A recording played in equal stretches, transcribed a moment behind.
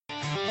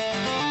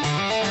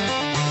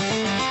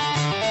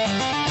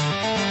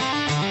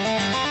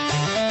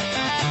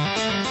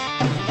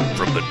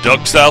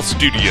Duck South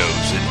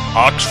Studios in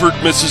Oxford,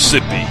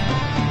 Mississippi.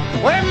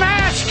 We're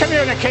mass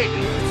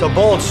communicating. It's a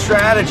bold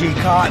strategy,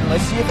 Cotton.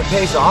 Let's see if it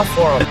pays off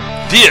for them.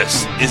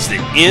 This is the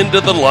End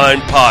of the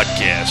Line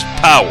podcast,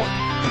 powered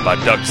by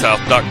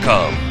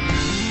DuckSouth.com.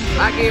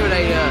 I gave it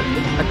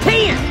a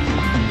 10.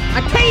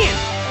 A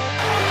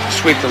 10.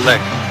 Sweep the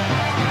leg.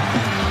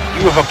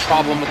 You have a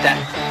problem with that?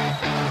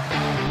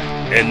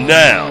 And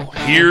now,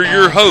 here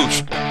your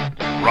host,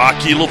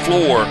 Rocky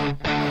LaFleur.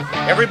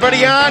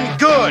 Everybody on?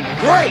 Good.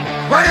 Great.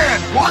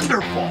 Grand.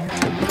 Wonderful.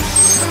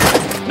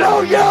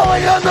 No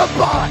yelling on the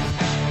bus.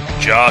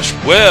 Josh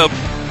Webb.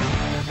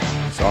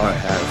 Sorry I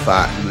had a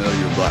fight in the middle of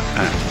your Black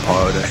Panther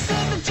party.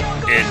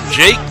 And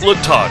Jake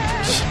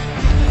Latondras.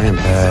 I am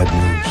bad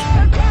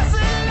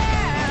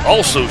news.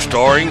 Also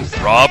starring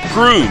Rob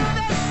Kroon.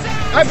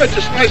 I bet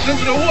you slice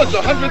into the woods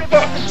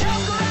 $100.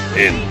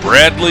 And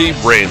Bradley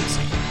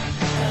Ramsey.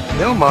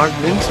 Bill Mark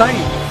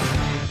insane.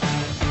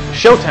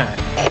 Showtime.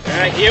 All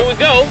right, here we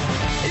go.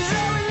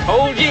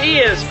 Hold your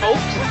ears,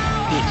 folks.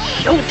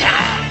 It's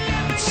showtime.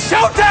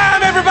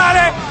 Showtime,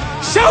 everybody!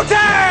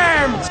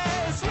 Showtime!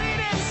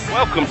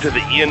 Welcome to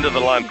the End of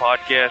the Line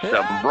podcast.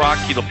 I'm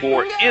Rocky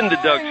LaFleur in the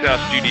Duck South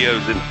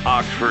Studios in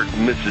Oxford,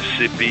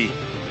 Mississippi.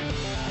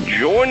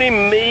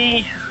 Joining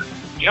me,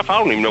 Jeff, I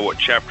don't even know what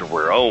chapter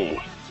we're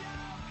on.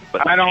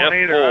 But I don't Jeff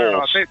either. I don't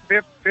Bowles, know.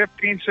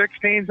 15,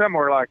 16,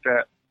 somewhere like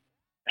that.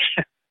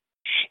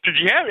 Did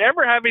you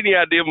ever have any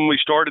idea when we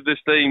started this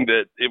thing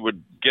that it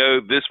would go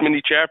this many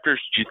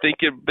chapters? Did you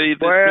think it'd be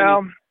this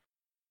many?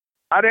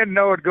 I didn't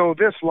know it'd go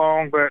this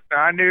long, but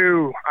I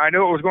knew it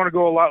was going to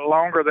go a lot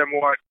longer than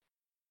what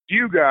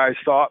you guys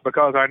thought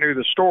because I knew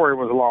the story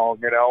was long,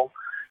 you know.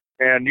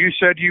 And you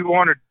said you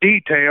wanted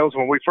details.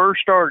 When we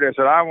first started, I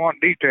said, I want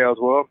details.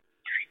 Well,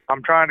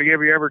 I'm trying to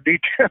give you every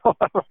detail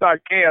I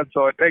can,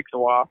 so it takes a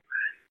while.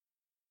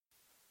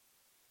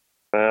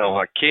 Well,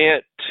 I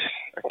can't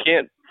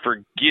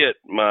forget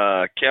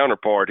my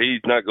counterpart.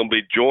 He's not going to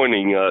be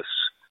joining us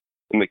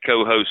in the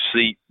co-host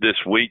seat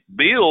this week.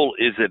 Bill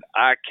is at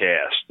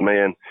ICAST,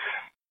 man.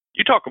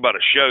 You talk about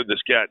a show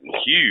that's gotten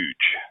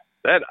huge.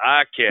 That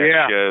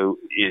ICAST show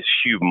is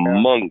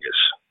humongous.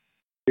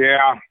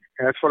 Yeah,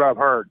 that's what I've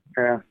heard.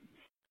 Yeah,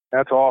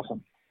 that's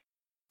awesome.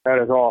 That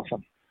is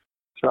awesome.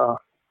 So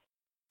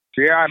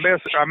yeah, I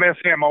miss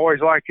him. I always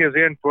like his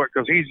input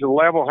because he's a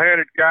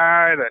level-headed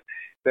guy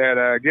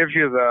that gives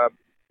you the,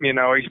 you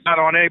know, he's not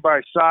on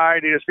anybody's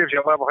side. He just gives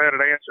you a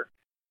level-headed answer.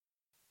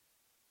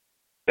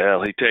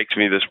 Well, he texted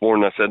me this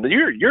morning. I said,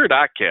 "You're at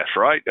ICAST,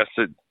 right?"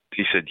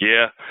 He said,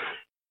 "Yeah."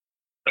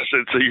 I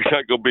said, "So you're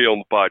not going to be on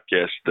the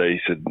podcast today?"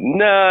 He said,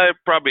 "No, it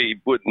probably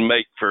wouldn't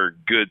make for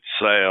good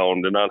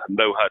sound, and I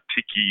know how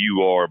ticky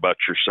you are about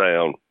your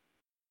sound."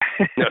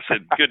 I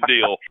said, "Good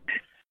deal."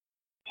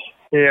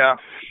 Yeah.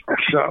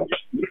 So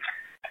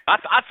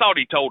I thought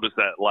he told us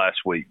that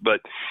last week,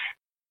 but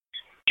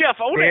Jeff,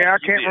 I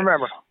can't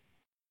remember.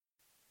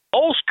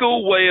 Old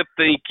school way of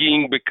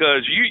thinking,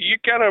 because you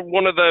kind of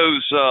one of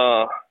those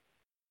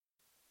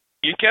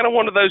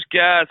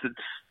guys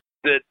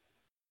that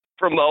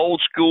from the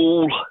old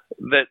school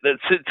that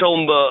sits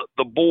on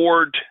the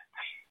board,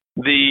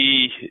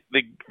 the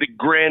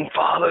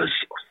grandfathers,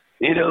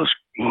 you know,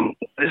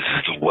 this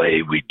is the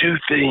way we do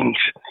things,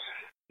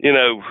 you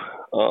know.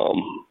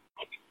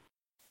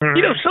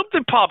 You know,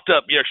 something popped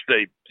up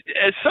yesterday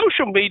as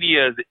social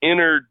media has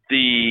entered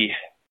the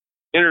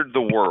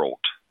world.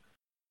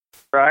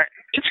 Right.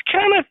 It's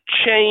kind of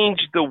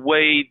changed the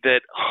way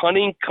that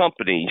hunting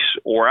companies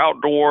or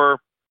outdoor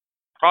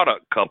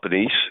product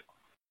companies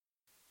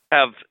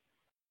have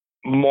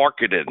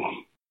marketed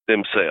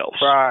themselves.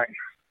 Right.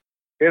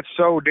 It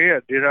so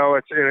did. You know,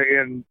 it's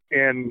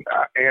in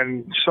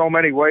so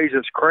many ways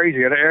it's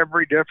crazy in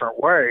every different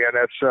way, and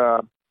it's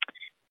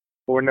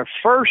when the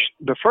first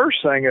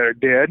thing that it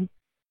did,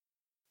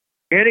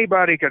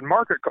 anybody can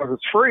market because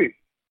it's free.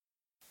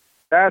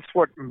 That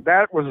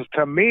was,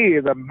 to me,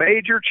 the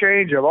major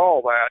change of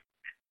all that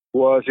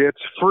was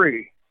it's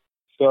free.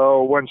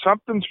 So when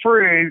something's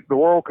free, the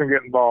world can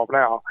get involved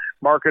now.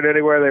 Market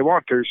any way they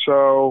want to.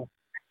 So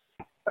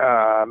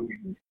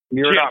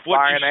you're not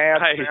buying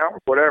ads now,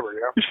 whatever.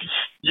 Yeah.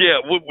 Yeah,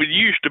 we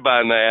used to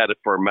buy an ad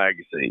for a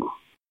magazine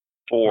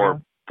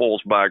for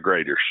Bulls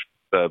Migrators,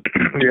 the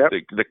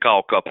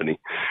call company.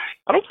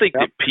 I don't think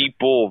that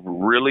people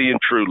really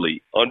and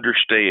truly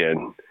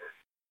understand.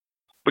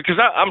 Because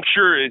I'm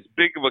sure as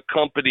big of a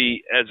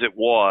company as it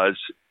was,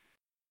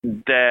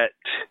 that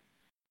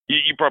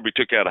you probably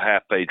took out a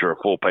half page or a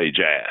full page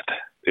ad.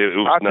 It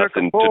was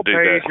nothing to do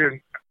page that.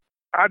 And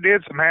I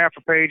did some half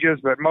a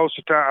pages, but most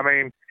of the time, I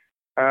mean,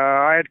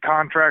 I had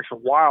contracts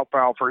with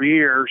Wildfowl for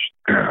years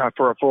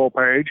for a full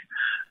page.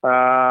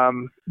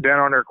 Then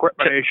on their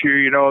equipment issue,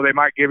 you know, they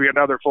might give you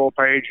another full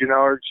page. You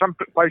know, some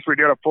place we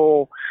did a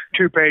full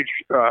 2-page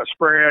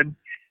spread.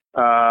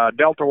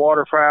 Delta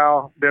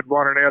Waterfowl did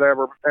one in it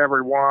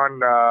every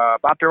one.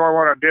 About the only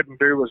one I didn't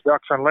do was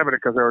Ducks Unlimited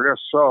because they were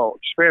just so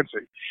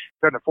expensive.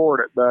 Couldn't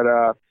afford it. But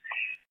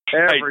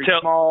every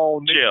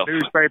small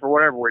newspaper,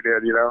 whatever we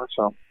did, you know.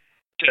 So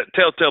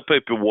tell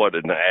people what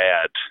an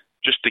ad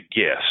just a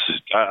guess.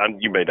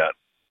 You may not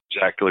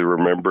exactly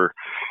remember,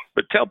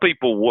 but tell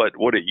people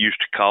what it used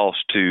to cost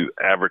to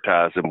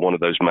advertise in one of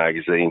those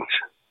magazines.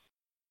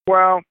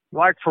 Well,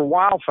 like for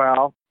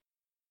wildfowl,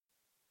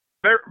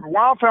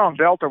 wildfowl and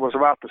Delta was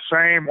about the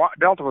same.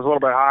 Delta was a little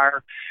bit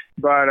higher,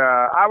 but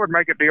I would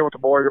make a deal with the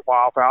boys at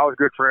wildfowl. I was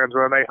good friends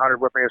with them. They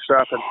hunted with me and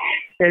stuff. And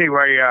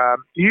anyway,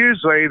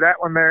 usually that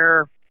one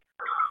there,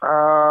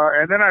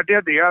 and then I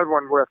did the other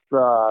one with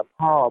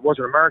was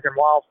it American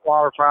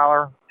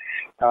Waterfowler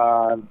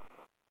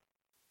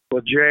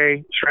with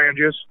Jay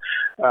Stranges.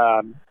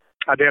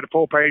 I did a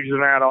full page of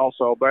that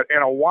also, but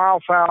in a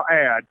wildfowl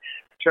ad.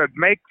 To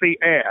make the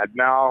ad.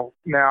 Now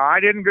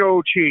I didn't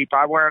go cheap.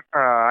 I went.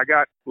 I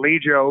got Lee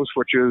Joes,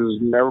 which is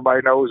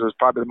everybody knows is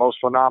probably the most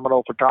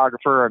phenomenal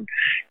photographer and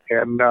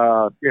in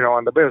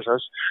the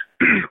business.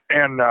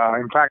 And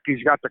in fact,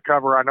 he's got the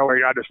cover. I know.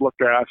 I just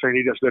looked at it. I think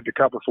he just did the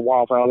cover for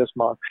Wildfowl this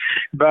month.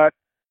 But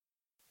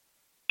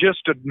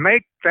just to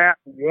make that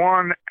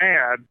one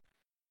ad,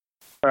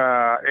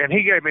 and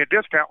he gave me a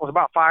discount, was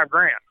about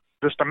 $5,000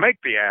 just to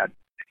make the ad.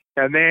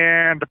 And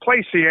then to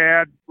place the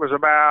ad was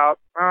about,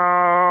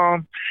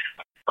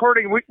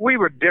 we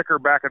would dicker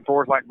back and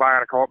forth like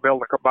buying a car,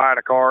 buying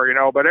a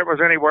car, but it was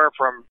anywhere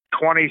from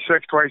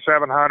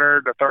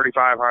 $2,700 to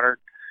 $3,500,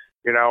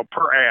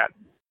 per ad.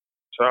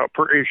 So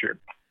per issue.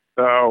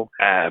 So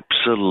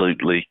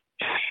absolutely.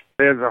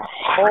 There's a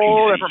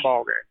whole different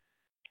ballgame.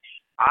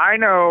 I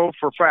know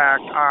for a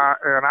fact,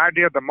 and I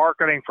did the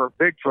marketing for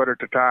Bigfoot at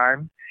the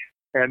time.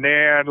 And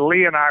then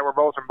Lee and I were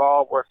both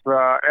involved with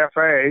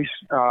FAs,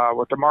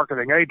 with the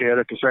marketing they did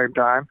at the same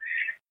time.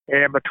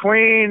 And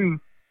between,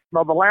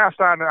 the last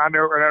time I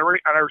know, and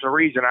there's a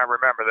reason I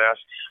remember this,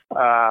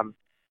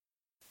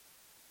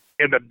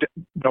 in the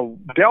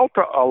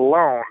Delta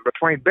alone,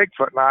 between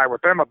Bigfoot and I,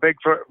 with them a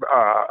Bigfoot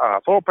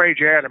full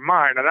page ad in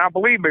mind, and now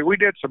believe me, we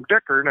did some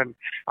dickering, and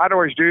I'd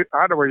always do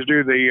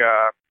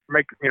the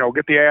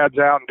get the ads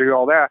out and do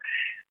all that.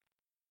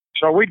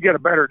 So we'd get a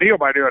better deal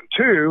by doing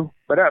two,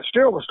 but that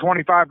still was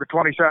 $25,000 to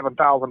 $27,000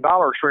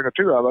 between the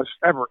two of us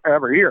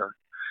every year.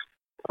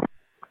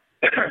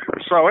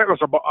 So it was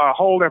a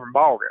whole different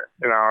ballgame,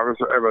 it was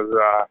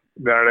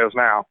than it is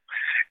now.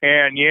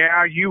 And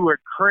yeah, you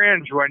would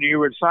cringe when you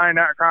would sign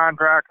that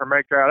contract or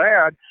make that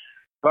ad,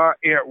 but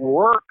it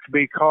worked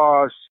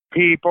because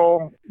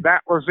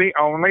that was the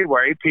only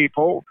way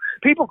people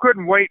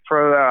couldn't wait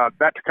for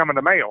that to come in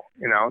the mail,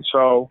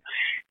 so,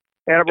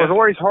 and it was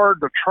always hard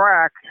to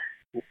track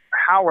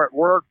how it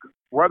worked,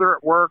 whether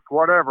it worked,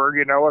 whatever,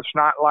 it's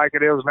not like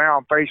it is now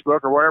on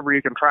Facebook or whatever.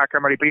 You can track how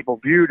many people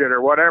viewed it or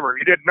whatever.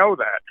 You didn't know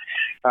that.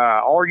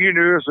 All you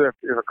knew is if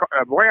the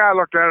way I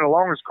looked at it, as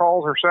long as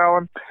calls are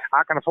selling,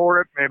 I can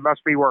afford it, it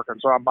must be working,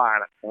 so I'm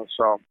buying it.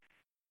 So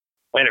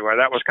anyway,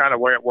 that was kind of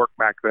the way it worked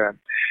back then.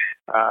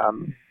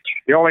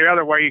 The only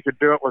other way you could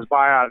do it was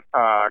buy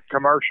a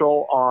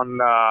commercial on,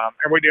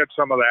 and we did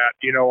some of that,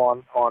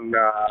 on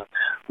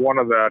one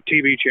of the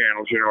TV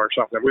channels, or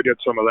something. We did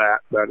some of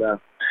that, but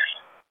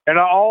and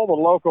all the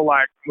local,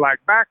 like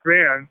back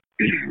then,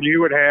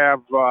 you would have,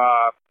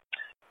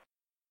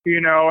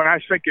 and I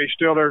think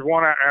there's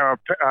one,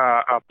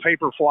 a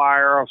paper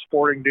flyer, a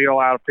sporting deal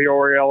out of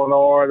Peoria,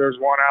 Illinois. There's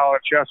one out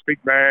of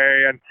Chesapeake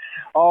Bay and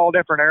all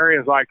different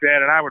areas like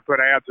that. And I would put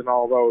ads in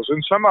all those.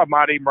 And some of them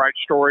I'd even write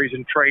stories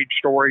and trade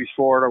stories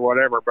for it or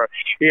whatever. But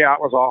yeah,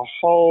 it was a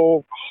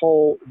whole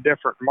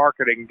different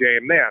marketing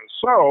game then.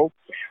 So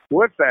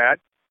with that,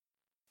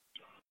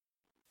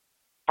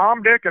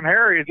 Tom, Dick, and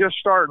Harry is just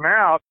starting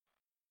out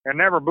and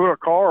never blew a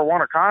call or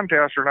won a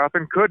contest or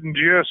nothing, couldn't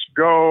just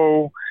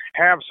go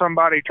have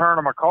somebody turn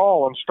them a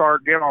call and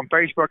start getting on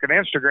Facebook and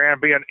Instagram,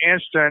 be an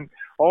instant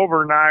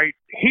overnight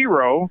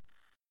hero.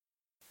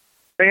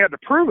 They had to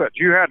prove it.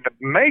 You had to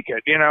make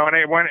it,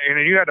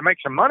 and you had to make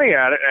some money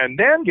at it and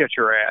then get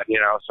your ad,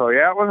 So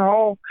yeah, it was a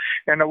whole,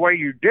 and the way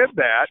you did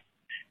that,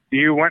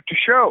 you went to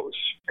shows,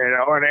 and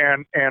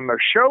the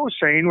show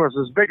scene was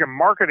as big a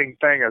marketing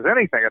thing as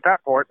anything at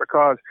that point,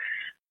 because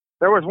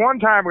there was one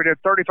time we did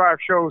 35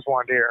 shows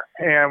one year,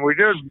 and we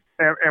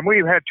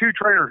had two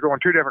trainers going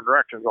two different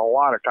directions a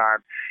lot of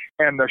times.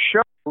 And the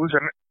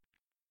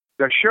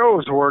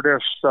shows were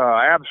just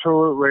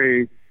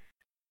absolutely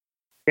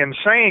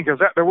insane,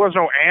 because there was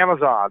no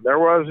Amazon. There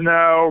was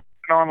no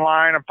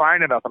online and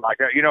finding nothing like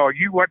that.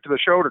 You went to the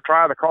show to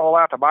try the call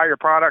out, to buy your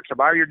products, to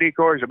buy your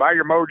decoys, to buy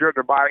your mojo,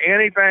 to buy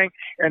anything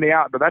in the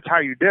outdoor. That's how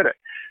you did it.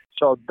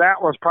 So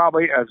that was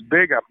probably as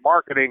big a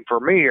marketing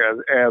for me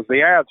as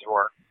the ads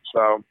were.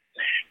 So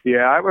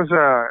yeah, it was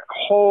a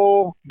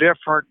whole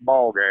different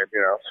ball game,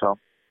 so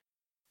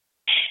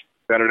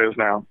than it is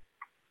now.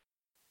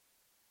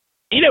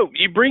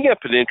 You bring up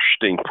an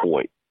interesting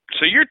point.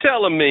 So you're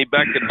telling me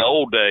back in the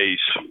old days,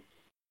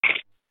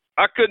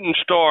 I couldn't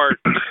start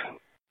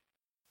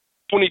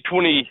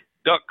 2020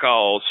 duck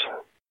calls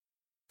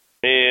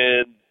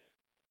and,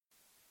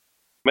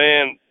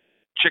 man,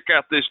 check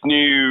out this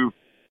new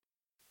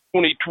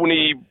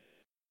 2020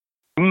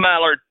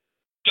 mallard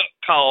duck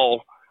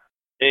call,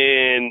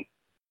 and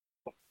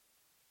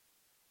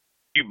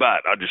you buy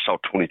it. I just saw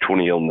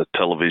 2020 on the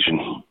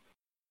television.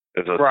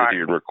 as I sit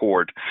here and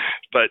record.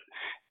 But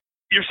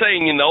you're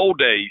saying in the old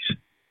days,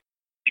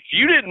 if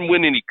you didn't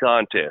win any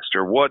contest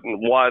or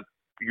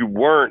you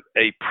weren't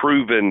a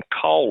proven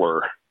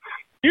caller,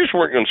 you just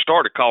weren't going to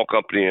start a call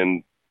company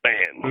and,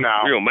 man,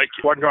 you're going to make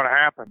it. Wasn't going to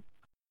happen.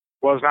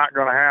 Was not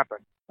going to happen.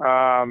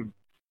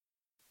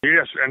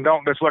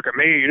 Don't just look at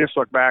me. You just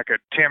look back at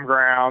Tim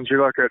Grounds.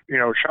 You look at,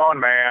 Sean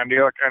Mann.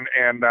 You look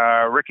and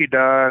Ricky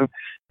Dunn,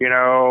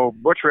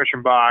 Butch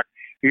Reichenbach.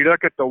 You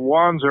look at the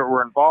ones that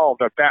were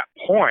involved at that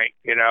point,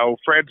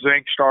 Fred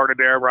Zink started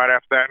there right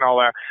after that and all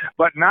that.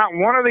 But not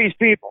one of these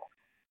people.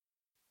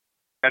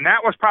 And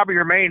that was probably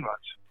your main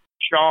ones.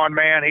 Sean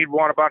Mann, he'd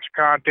won a bunch of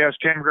contests.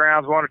 Tim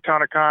Grounds won a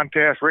ton of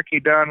contests. Ricky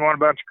Dunn won a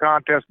bunch of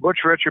contests.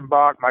 Butch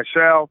Reichenbach,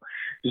 myself,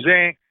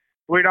 Zink.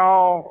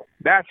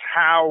 That's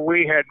how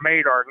we had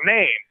made our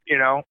name,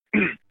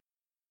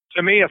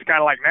 To me, it's kind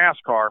of like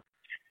NASCAR.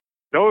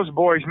 Those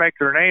boys make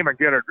their name and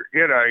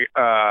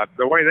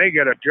the way they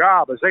get a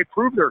job is they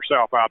prove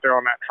themselves out there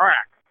on that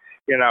track,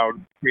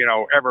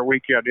 every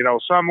weekend,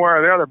 somewhere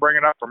or the other,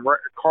 bringing up from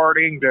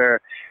karting to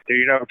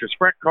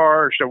sprint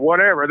cars to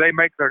whatever. They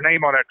make their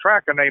name on that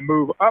track and they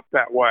move up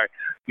that way.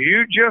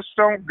 You just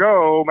don't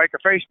go make a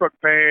Facebook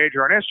page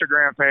or an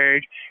Instagram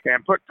page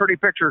and put pretty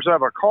pictures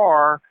of a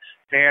car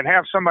and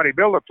have somebody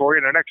build it for you,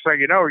 and the next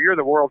thing you know, you're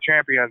the world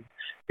champion,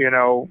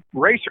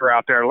 racer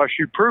out there unless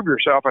you prove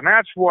yourself, and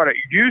that's what it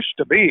used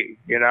to be,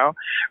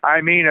 I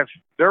mean, if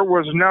there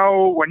was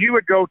when you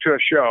would go to a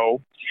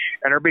show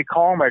and there'd be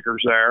call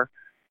makers there,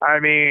 I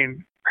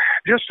mean,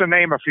 just to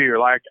name a few,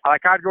 like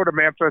I'd go to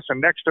Memphis,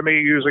 and next to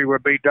me usually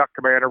would be Duck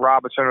Commander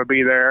Robinson would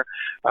be there,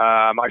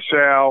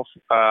 myself,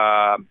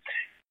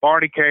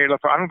 Barney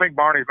Califf. I don't think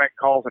Barney's making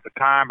calls at the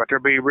time, but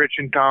there'd be Rich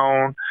and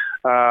Tone.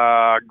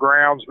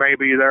 Grounds may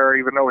be there,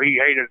 even though he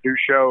hated to do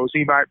shows.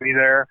 He might be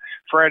there.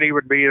 Freddie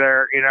would be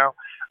there, and a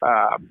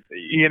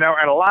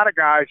lot of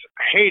guys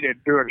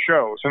hated doing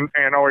shows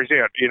and always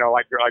did,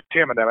 like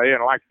Tim and them. They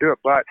didn't like to do it.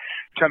 But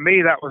to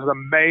me, that was the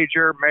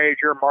major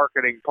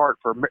marketing part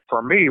for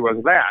me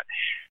was that.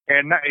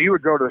 And you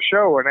would go to the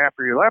show, and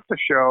after you left the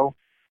show,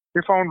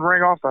 your phone would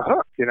ring off the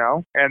hook,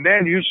 and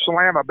then you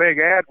slam a big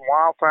ad in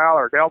Wildfowl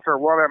or Delta or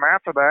one of them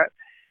after that,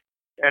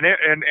 and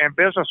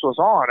business was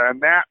on, and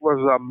that was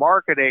a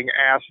marketing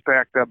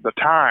aspect of the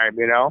time,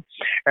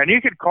 and you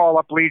could call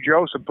up Lee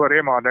Joseph and put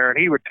him on there, and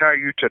he would tell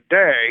you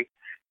today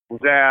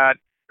that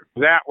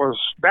was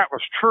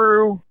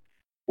true.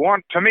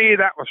 To me,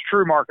 that was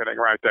true marketing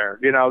right there.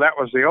 That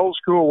was the old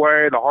school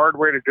way, the hard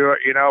way to do it,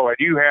 and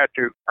you had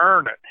to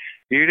earn it.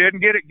 You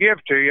didn't get it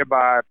given to you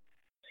by,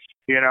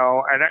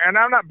 and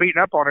I'm not beating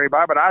up on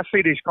anybody, but I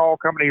see these call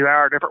companies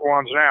out, different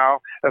ones now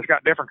that's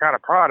got different kind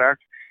of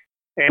product.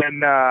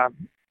 And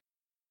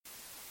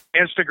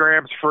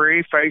Instagram's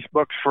free,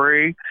 Facebook's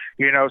free,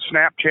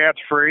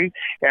 Snapchat's free,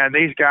 and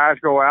these guys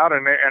go out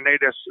and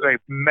they've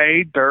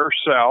made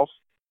theirself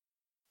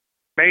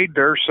a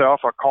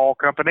call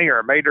company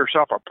or made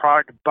theirself a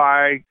product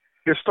by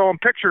just throwing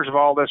pictures of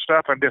all this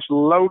stuff and just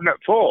loading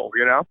it full,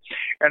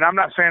 And I'm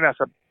not saying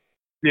that's a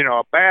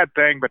bad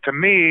thing, but to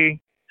me,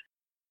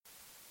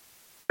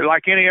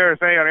 like any other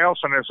thing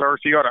else on this earth,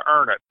 you got to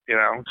earn it,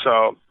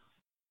 So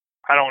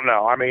I don't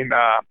know. I mean,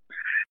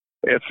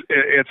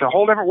 it's a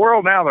whole different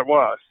world now than it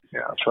was.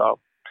 So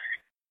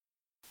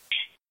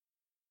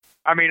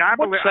I mean, I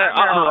believe.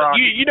 I'll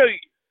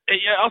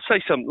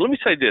say something. Let me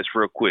say this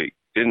real quick,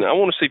 and I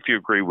want to see if you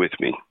agree with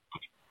me.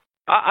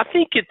 I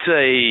think it's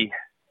a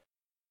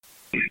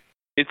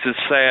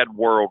sad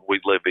world we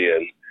live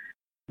in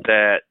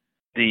that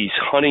these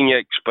hunting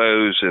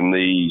expos and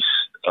these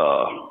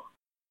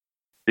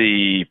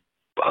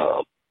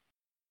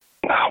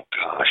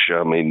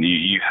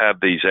you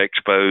have these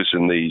expos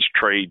and these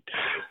trade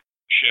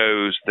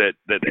shows that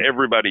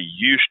everybody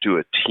used to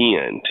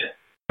attend.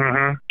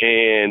 Mm-hmm.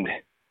 And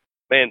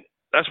man,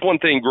 that's one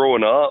thing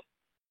growing up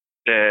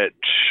that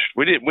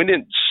we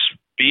didn't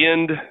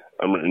spend.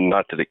 I mean,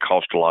 not that it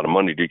cost a lot of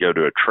money to go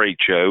to a trade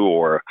show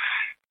or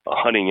a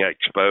hunting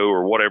expo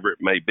or whatever it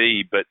may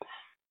be, but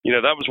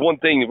that was one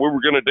thing that we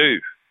were going to do.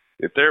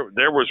 If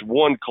there was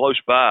one close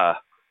by,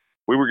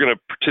 we were going to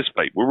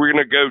participate. We were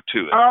going to go to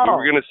it. We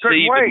were going to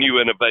see the new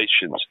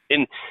innovations.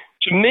 And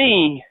to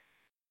me,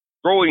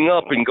 growing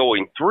up and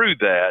going through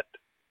that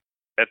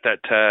at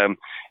that time,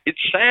 it's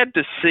sad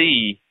to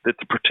see that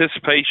the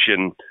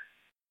participation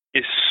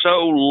is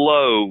so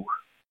low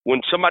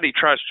when somebody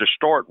tries to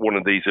start one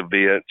of these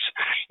events.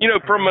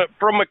 From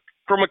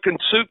a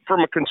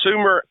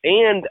consumer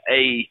and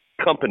a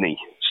company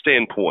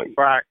standpoint,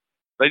 right?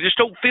 They just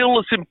don't feel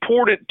it's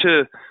important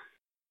to.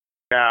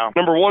 No.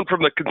 Number one,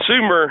 from the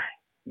consumer,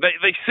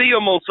 they see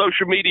them on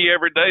social media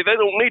every day. They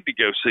don't need to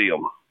go see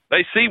them.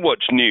 They see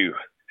what's new.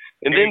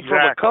 And then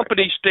from a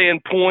company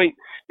standpoint,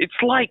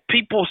 it's like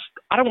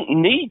I don't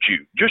need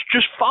you.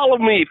 Just follow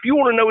me. If you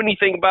want to know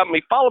anything about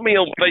me, follow me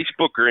on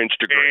Facebook or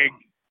Instagram.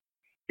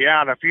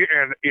 Yeah, and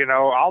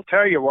I'll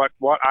tell you what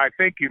I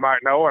think you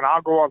might know, and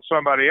I'll go on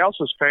somebody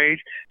else's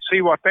page,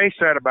 see what they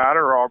said about it,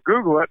 or I'll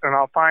Google it, and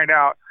I'll find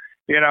out,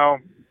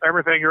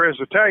 everything there is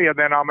to tell you,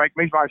 then I'll make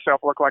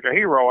myself look like a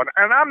hero. And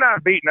I'm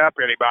not beating up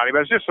anybody,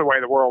 but it's just the way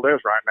the world is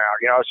right now.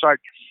 You know, it's like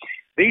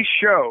these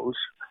shows,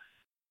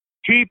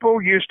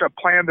 people used to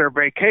plan their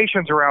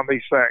vacations around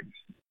these things.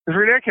 It's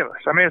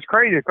ridiculous. I mean, it's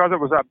crazy because it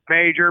was a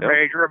major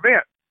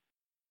event.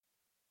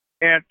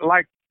 And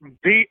like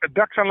the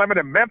Ducks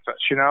Unlimited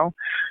Memphis, you know,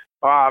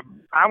 I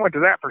went to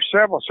that for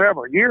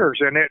several years,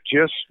 and it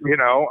just, you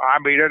know, I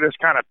mean, it just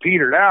kind of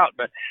petered out.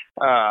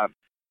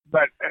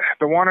 But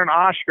the one in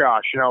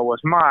Oshkosh, you know, was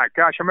my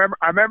gosh.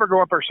 I remember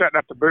going up there setting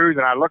up the booth,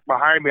 and I looked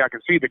behind me. I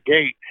could see the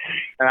gate,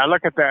 and I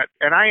look at that,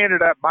 and I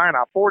ended up buying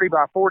a 40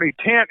 by 40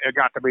 tent. It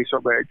got to be so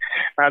big.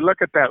 And I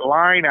look at that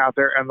line out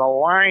there, and the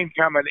line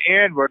coming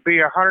in would be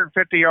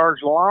 150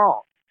 yards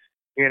long.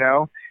 You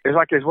know, it's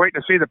like he's waiting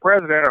to see the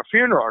president at a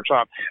funeral or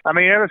something. I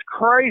mean, it was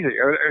crazy.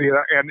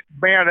 And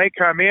man, they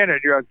come in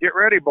and you go, get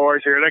ready,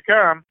 boys, here they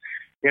come.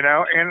 You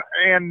know,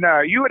 and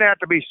you would have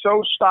to be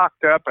so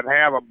stocked up and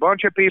have a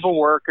bunch of people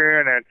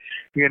working, and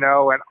you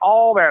know, and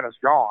all that is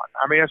gone.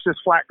 I mean, it's just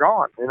flat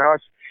gone. You know,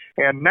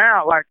 and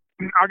now, like,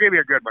 I'll give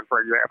you a good one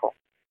for example.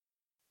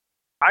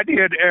 I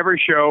did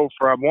every show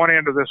from one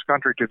end of this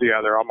country to the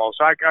other almost.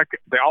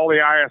 All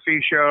the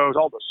ISE shows,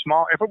 all the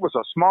small. If it was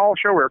a small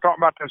show, we were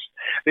talking about this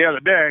the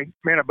other day.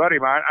 Me and a buddy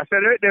of mine. I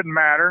said it didn't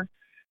matter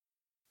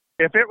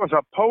if it was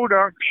a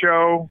podunk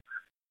show.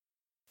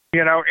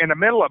 You know, in the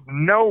middle of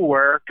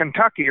nowhere,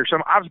 Kentucky or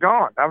something, I was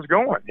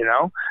going, you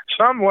know,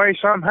 some way,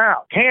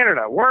 somehow.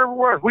 Canada, wherever it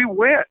was, we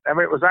went. I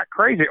mean, it was that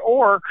crazy.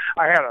 Or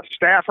I had a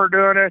staffer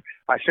doing it.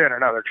 I sent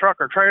another truck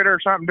or trailer or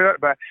something to do it.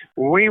 But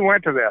we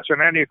went to this. And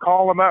then you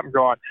call them up and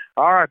going,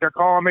 all right, they're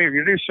calling me.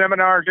 You do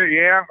seminars?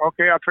 Yeah,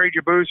 okay, I'll trade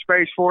you booth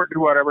space for it,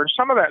 do whatever.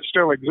 Some of that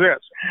still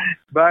exists.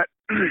 But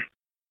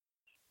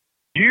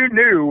you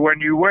knew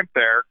when you went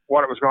there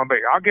what it was going to be.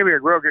 I'll give you a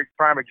real good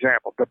prime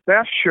example. The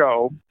best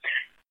show,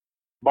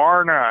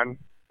 bar none,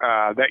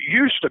 that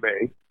used to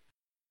be,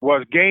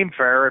 was Game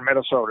Fair in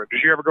Minnesota.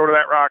 Did you ever go to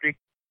that, Rocky?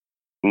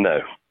 No.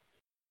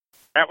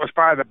 That was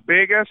probably the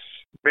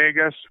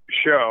biggest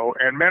show,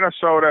 and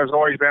Minnesota has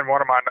always been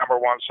one of my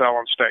number one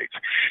selling states.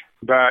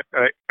 But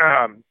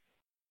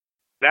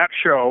that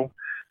show,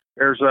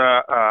 there's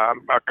a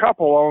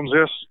couple owns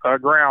this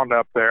ground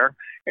up there,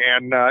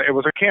 and it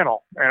was a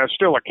kennel, and it's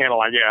still a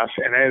kennel, I guess,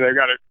 and they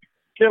got a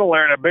kennel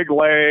there in a big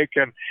lake.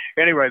 And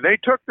anyway, they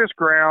took this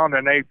ground,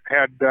 and they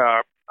had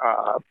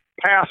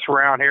paths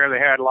around here. They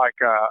had like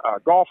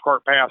a golf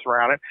cart path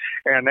around it.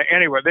 And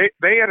anyway,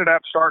 they ended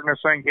up starting this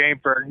thing, Game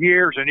Fair,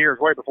 years and years,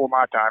 way before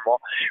my time. Well,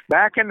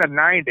 back in the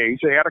 90s,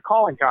 they had a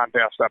calling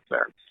contest up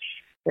there.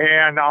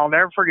 And I'll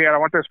never forget, I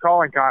went to this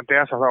calling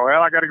contest. I thought,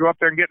 well, I got to go up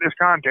there and get this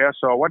contest.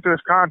 So I went to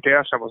this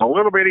contest. It was a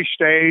little bitty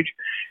stage,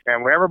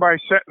 and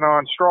everybody's sitting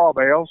on straw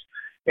bales.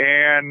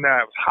 And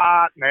it was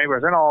hot, and it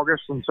was in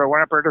August. And so I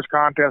went up there to this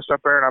contest up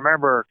there, and I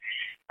remember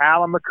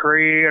Alan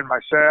McCree and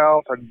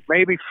myself, and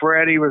maybe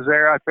Freddie was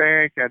there, I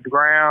think, and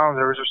Grounds.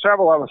 There was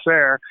several of us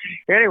there.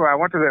 Anyway, I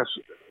went to this,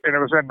 and it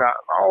was in the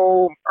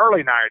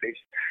early 90s.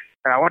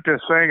 And I went to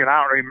this thing, and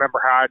I don't even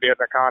remember how I did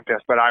the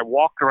contest, but I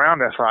walked around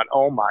this and I thought,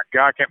 oh, my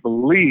God, I can't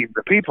believe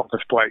the people at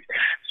this place.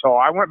 So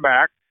I went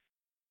back,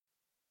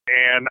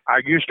 and I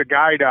used to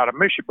guide out of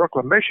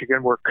Brooklyn,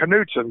 Michigan, where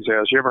Knutson's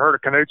is. You ever heard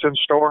of Knutson's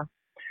store?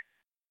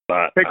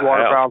 Big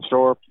waterfowl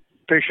store,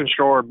 fishing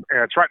store, and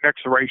it's right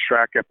next to the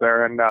racetrack up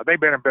there. And they've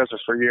been in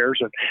business for years,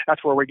 and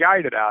that's where we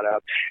guided out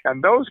of.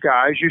 And those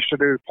guys used to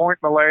do Point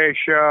Malay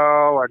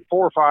show and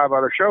 4 or 5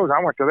 other shows.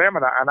 I went to them,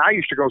 and I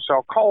used to go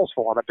sell calls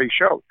for them at these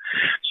shows.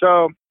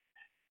 So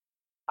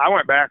I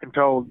went back and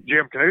told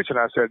Jim Knutson,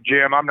 I said,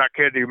 Jim, I'm not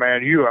kidding you,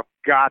 man. You have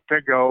got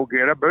to go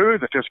get a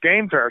booth at this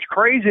Game Fair. It's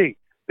crazy.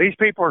 These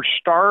people are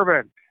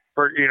starving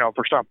for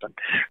something.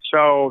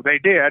 So they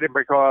did,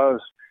 because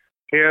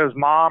his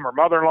mom or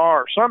mother-in-law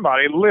or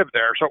somebody lived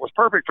there, so it was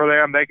perfect for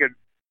them. They could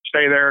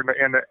stay there,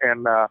 and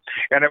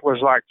it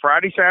was like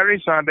Friday, Saturday,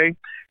 Sunday,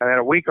 and then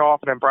a week off,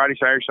 and then Friday,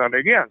 Saturday, Sunday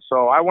again.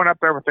 So I went up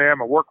there with them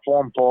and worked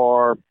for them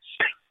for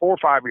 4 or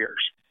 5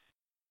 years.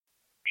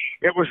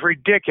 It was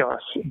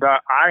ridiculous.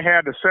 I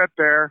had to sit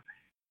there,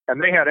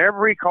 and they had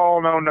every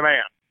call known to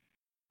man.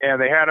 And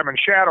they had them in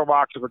shadow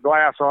boxes with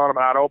glass on them,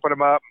 and I'd open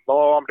them up,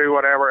 blow them, do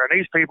whatever. And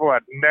these people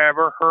had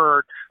never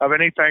heard of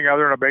anything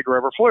other than a big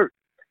river flute.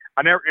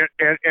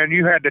 And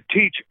you had to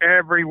teach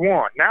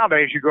everyone.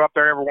 Nowadays, you go up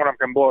there, every one of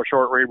them can blow a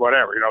short reed,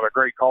 whatever. They're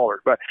great callers.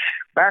 But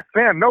back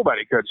then,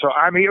 nobody could. So,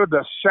 I mean,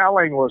 the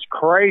selling was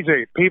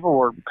crazy. People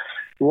were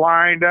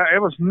lined up. It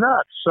was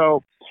nuts.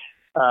 So,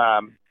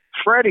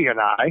 Freddie and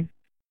I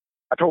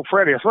told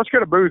Freddie, I said, let's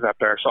get a booth up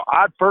there. So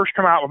I'd first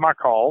come out with my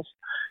calls,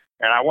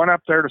 and I went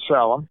up there to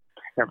sell them.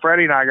 And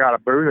Freddie and I got a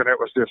booth, and it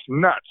was just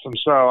nuts. And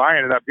so I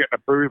ended up getting a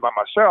booth by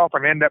myself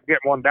and ended up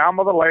getting one down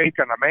by the lake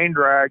on the main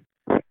drag.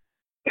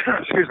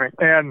 Excuse me.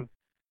 And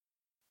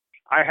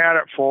I had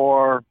it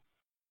for,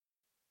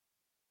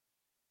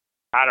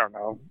 I don't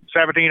know,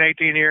 17,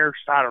 18 years.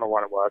 I don't know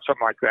what it was,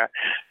 something like that.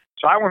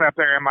 So I went up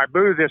there, and my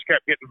booth just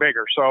kept getting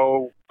bigger.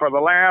 So for the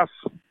last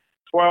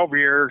 12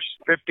 years,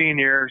 15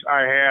 years,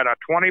 I had a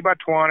 20 by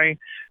 20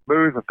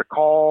 booth with the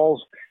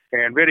calls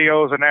and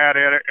videos and that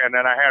in it. And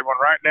then I had one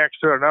right next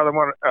to it, another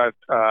one,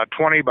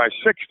 20 by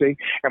 60,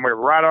 and we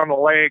were right on the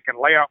lake and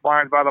layout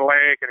blinds by the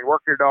lake, and you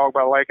work your dog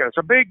by the lake. And it's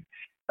a big,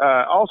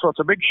 also it's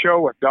a big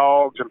show with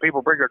dogs, and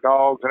people bring their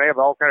dogs, and they have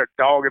all kind of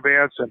dog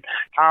events. And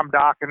Tom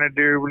Dokken to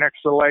do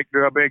next to the lake,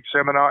 do a big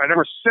seminar, and there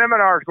were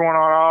seminars going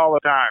on all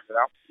the time, you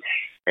know.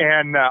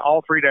 And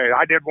all 3 days,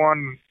 I did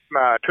one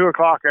 2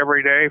 o'clock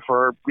every day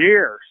for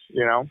years,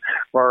 you know,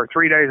 for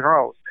 3 days in a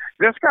row.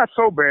 This got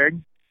so big.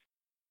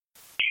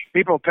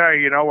 People tell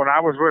you, you know, when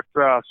I was with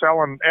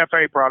selling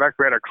FA products,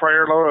 we had a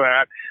trailer load of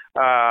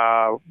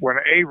that. When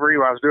Avery,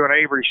 when I was doing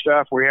Avery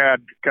stuff, we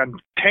had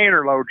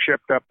container load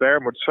shipped up there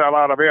and would sell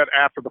out of it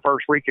after the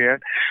first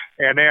weekend.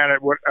 And then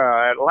it would,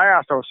 at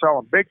last, I was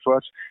selling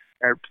Bigfoots,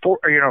 and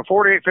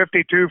 48,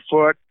 52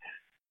 foot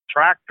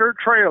tractor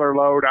trailer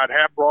load I'd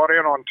have brought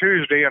in on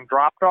Tuesday and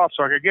dropped off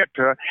so I could get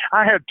to it.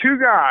 I had two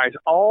guys,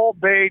 all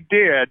they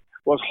did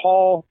was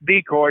haul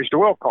decoys to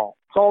will call.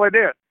 That's all they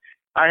did.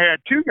 I had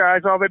two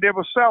guys, all they did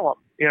was sell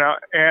them, you know,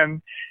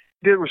 and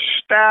it was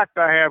stacked.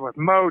 I had with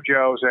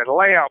mojos and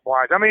layout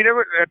blinds. I mean,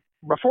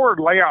 before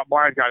layout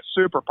blinds got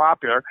super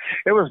popular,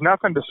 it was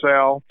nothing to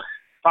sell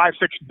 5-6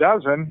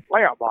 dozen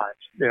layout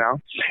blinds, you know,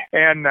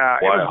 and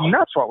It was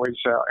nuts what we'd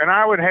sell. And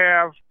I would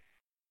have,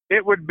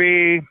 it would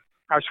be,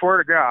 I swear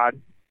to God,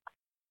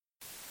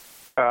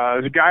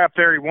 there's a guy up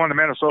there, he won the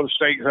Minnesota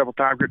State several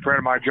times, good friend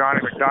of mine, Johnny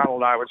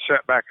McDonald. I would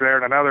sit back there,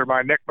 and another,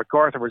 my Nick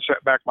MacArthur, would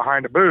sit back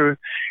behind the booth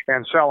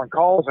and selling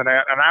calls and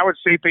that. And I would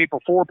see people,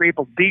 4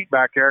 people deep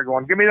back there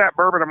going, give me that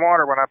bourbon and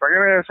water when I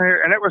give me this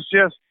here. And it was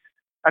just,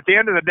 at the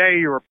end of the day,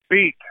 you were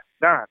beat,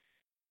 done.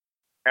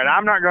 And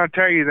I'm not going to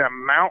tell you the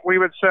amount we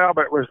would sell,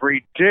 but it was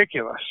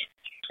ridiculous.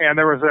 And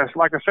there was this,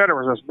 like I said, there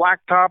was this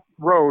blacktop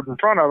road in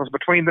front of us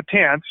between the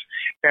tents,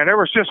 and there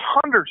was just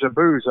hundreds of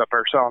booths up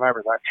there selling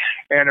everything.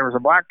 And there was a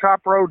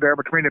blacktop road there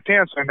between the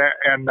tents, and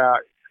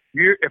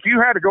if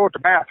you had to go to the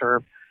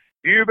bathroom,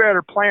 you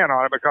better plan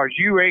on it because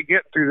you ain't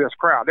getting through this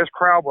crowd. This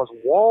crowd was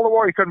wall to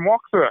wall; you couldn't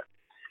walk through it.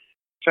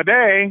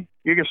 Today,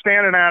 you can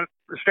stand out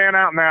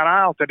in that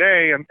aisle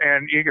today,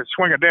 and you could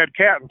swing a dead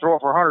cat and throw it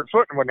for 100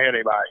 foot and wouldn't hit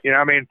anybody. You know,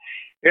 I mean,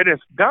 it is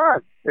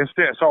done. It's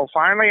this. So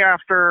finally,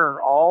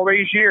 after all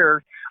these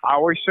years, I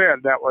always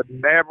said that would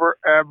never,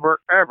 ever,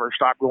 ever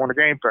stop going to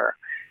Game Fair.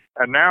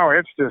 And now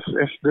it's just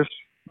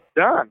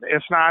done.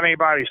 It's not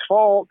anybody's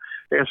fault.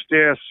 It's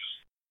just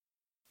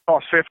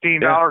costs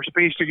 $15 a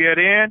piece to get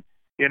in.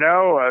 You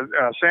know,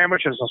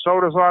 sandwiches and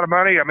soda's a lot of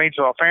money. I mean,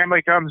 so a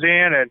family comes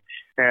in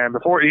and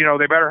before, you know,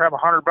 they better have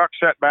 $100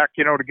 set back,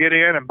 you know, to get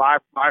in and buy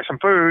some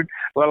food,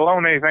 let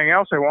alone anything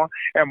else they want.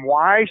 And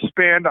why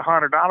spend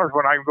 $100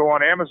 when I can go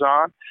on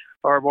Amazon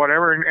or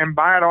whatever and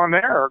buy it on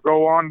there, or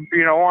go on,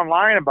 you know,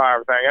 online and buy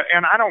everything?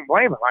 And I don't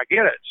blame them. I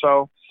get it.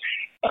 So,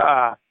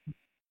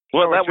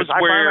 well, that was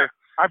where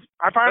I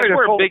finally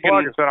just pulled the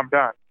plug and said I'm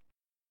done.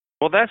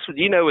 Well, that's,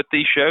 you know, at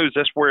these shows,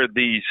 that's where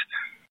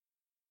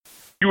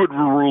you would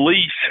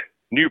release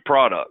new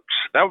products.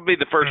 That would be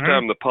the first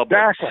time the public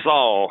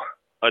saw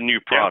a new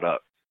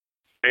product.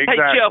 Yep.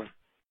 Exactly. Hey, Jeff,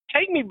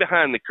 take me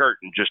behind the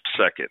curtain just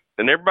a second,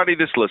 and everybody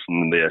that's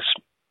listening to this.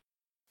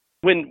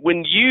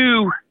 When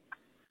you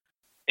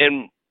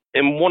and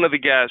one of the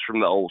guys from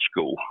the old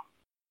school,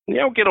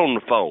 y'all get on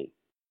the phone,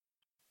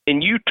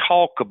 and you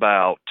talk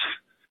about,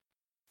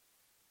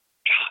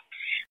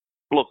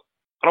 look,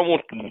 I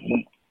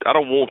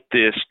don't want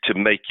this to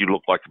make you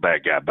look like a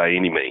bad guy by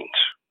any means.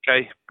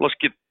 Okay, let's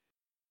get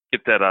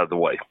that out of the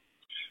way.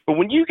 But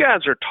when you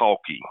guys are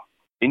talking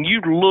and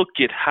you look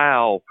at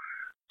how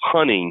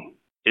hunting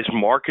is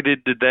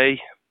marketed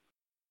today,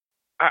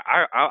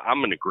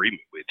 I'm in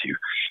agreement with you.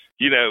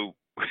 You know,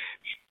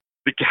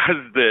 the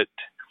guys that,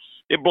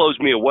 it blows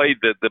me away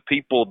that the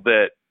people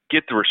that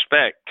get the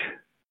respect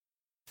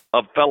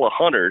of fellow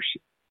hunters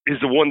is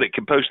the one that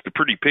can post the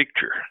pretty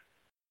picture.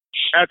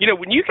 You know,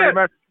 when you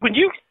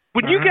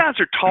guys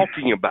are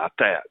talking about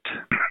that,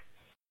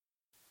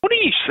 what do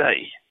you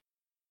say?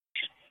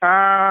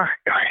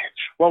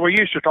 Well, we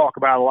used to talk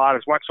about it a lot.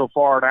 It's went so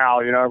far now,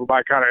 you know,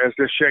 everybody kind of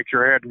just shakes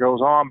your head and goes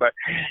on. But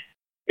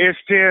it's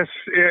just,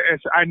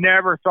 I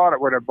never thought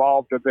it would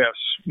evolve to this.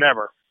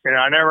 Never. You know,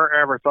 I never,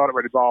 ever thought it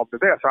would evolve to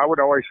this. I would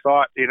always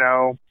thought, you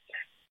know,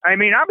 I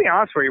mean, I'll be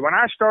honest with you. When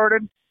I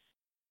started,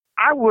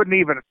 I wouldn't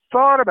even have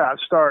thought about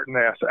starting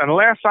this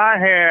unless I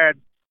had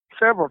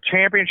several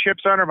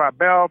championships under my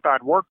belt.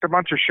 I'd worked a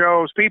bunch of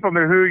shows. People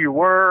knew who you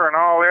were and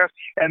all this,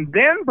 and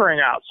then bring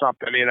out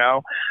something, you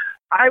know.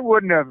 I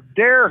wouldn't have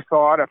dare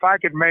thought if I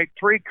could make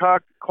 3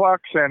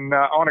 clucks and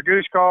on a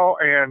goose call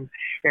and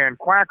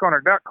quack on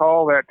a duck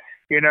call that,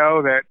 you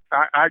know, that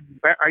I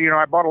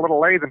bought a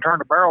little lathe and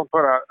turned a barrel and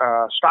put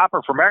a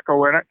stopper from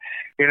Echo in it,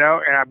 you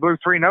know, and I blew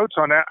 3 notes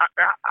on that.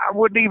 I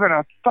wouldn't even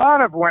have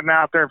thought of went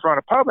out there in front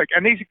of public.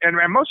 And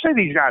most of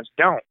these guys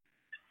don't.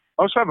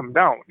 Most of them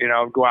don't, you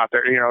know, go out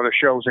there, you know, the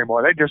shows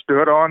anymore. They just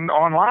do it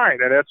online,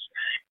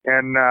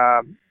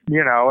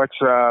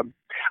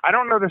 I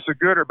don't know if this is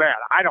good or bad.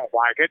 I don't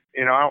like it.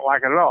 You know, I don't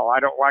like it at all. I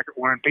don't like it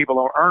when people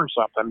don't earn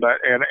something. But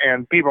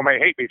and people may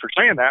hate me for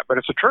saying that, but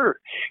it's the truth.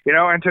 You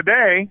know, and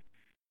today,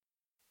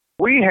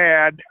 we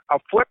had a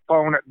flip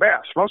phone at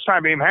best. Most of the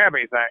time, we didn't have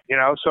anything, you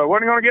know, so I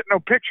wasn't going to get no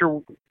picture,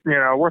 you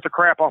know, worth of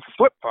crap off a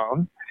flip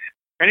phone.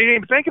 And he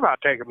didn't even think about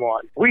taking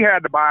one. We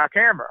had to buy a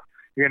camera.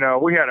 You know,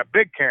 we had a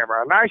big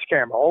camera, a nice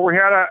camera. Or we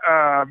had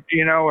I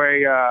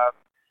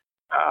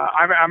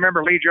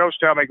remember Lee Jost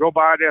telling me, go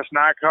buy this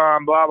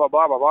Nikon, blah, blah,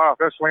 blah, blah, blah,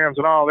 this lens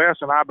and all this.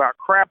 And I about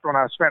crapped when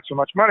I spent so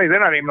much money.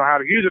 Then I didn't even know how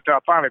to use it till I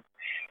finally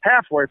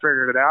halfway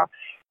figured it out.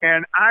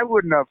 And I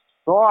wouldn't have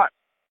thought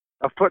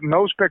of putting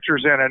those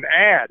pictures in an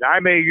ad. I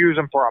may use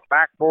them for a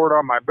backboard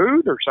on my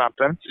booth or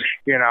something,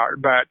 you know,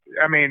 but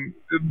I mean,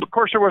 of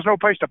course there was no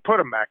place to put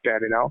them back then,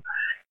 you know.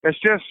 It's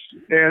just,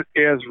 it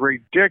is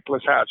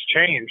ridiculous how it's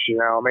changed, you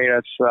know. I mean,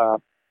 it's,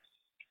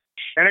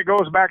 and it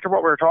goes back to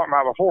what we were talking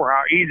about before,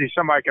 how easy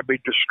somebody can be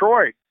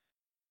destroyed,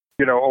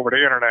 you know, over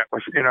the internet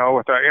with, you know,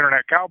 with the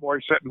internet cowboy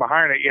sitting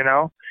behind it, you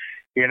know,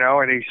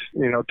 and he's,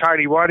 you know,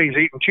 tidy whities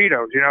eating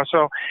Cheetos, you know.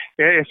 So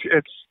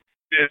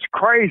it's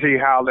crazy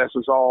how this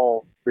has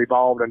all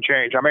evolved and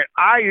changed. I mean,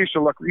 I used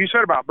to look, you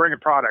said about bringing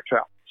products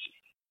out.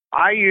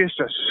 I used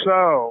to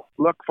so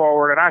look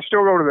forward, and I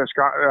still go to this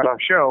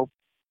show.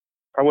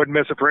 I wouldn't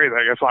miss it for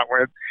anything. It's like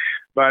when,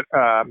 but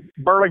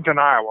Burlington,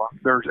 Iowa.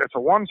 It's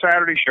a one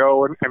Saturday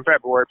show in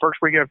February, first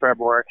weekend of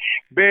February.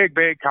 Big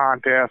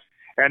contest,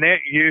 and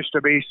it used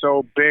to be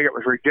so big it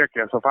was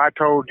ridiculous. If I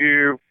told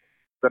you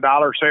the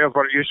dollar sales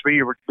what it used to be,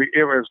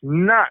 it was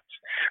nuts.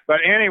 But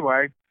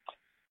anyway,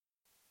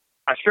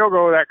 I still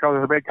go to that because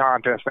it's a big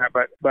contest.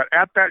 But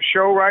at that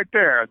show right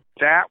there,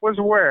 that was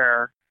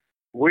where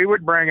we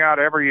would bring out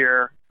every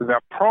year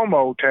the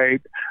promo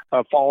tape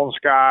of Fallen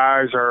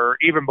Skies, or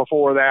even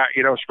before that,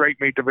 you know,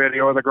 Straight Meet the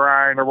Video or The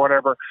Grind or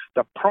whatever,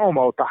 the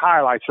promo, the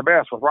highlights, the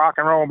best with rock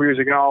and roll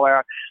music and all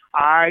that.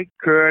 I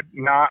could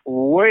not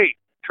wait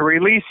to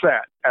release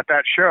that at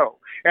that show.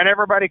 And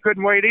everybody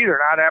couldn't wait either.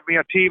 And I'd have me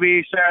a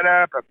TV set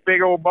up, a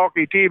big old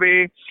bulky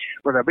TV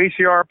with a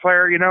VCR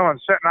player, you know,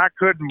 and I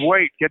couldn't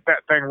wait to get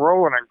that thing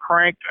rolling and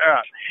cranked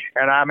up.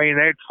 And I mean,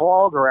 they'd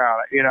flog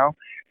around it, you know.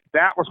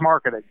 That was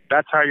marketing.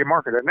 That's how you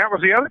market it. And that was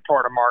the other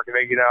part of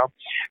marketing, you know.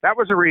 That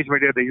was the reason we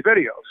did these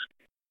videos.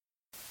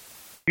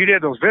 You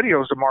did those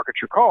videos to market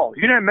your call.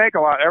 You didn't make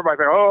a lot. Everybody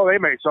think, oh, they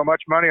made so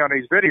much money on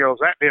these videos.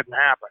 That didn't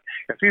happen.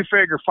 If you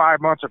figure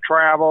 5 months of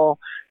travel,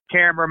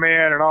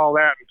 cameraman and all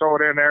that and throw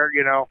it in there,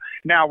 you know.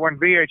 Now, when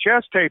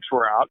VHS tapes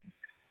were out,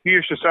 you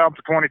used to sell them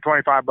for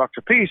 $20, $25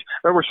 a piece.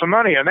 There was some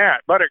money in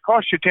that, but it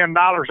cost you $10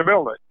 to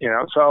build it, you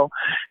know. So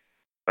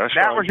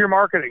that was your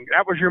marketing.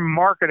 That was your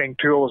marketing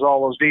tool, was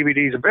all those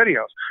DVDs and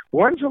videos.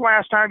 When's the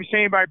last time you seen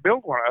anybody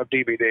build one of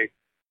DVD?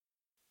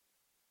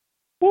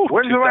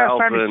 When's the last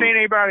time you seen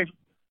anybody?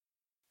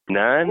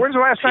 When's the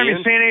last time you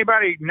seen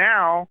anybody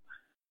now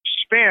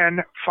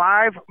spend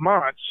 5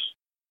 months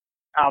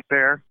out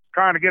there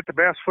trying to get the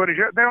best footage?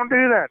 They don't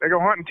do that. They go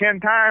hunting 10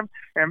 times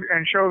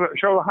and show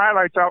the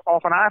highlights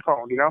off an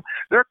iPhone. You know,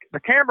 the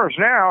cameras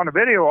now and the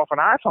video off an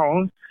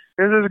iPhone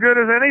is as good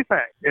as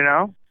anything. You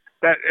know.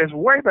 That is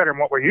way better than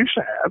what we used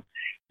to have,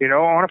 you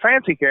know, on a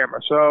fancy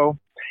camera. So,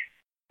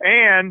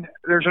 and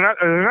there's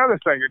another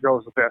thing that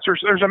goes with this.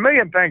 There's a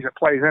million things that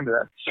plays into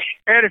this.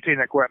 Editing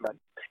equipment.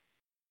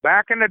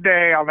 Back in the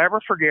day, I'll never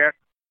forget,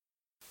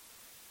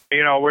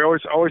 you know, we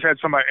always had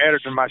somebody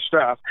editing my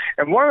stuff.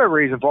 And one of the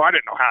reasons, well, I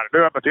didn't know how to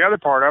do it, but the other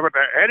part of it,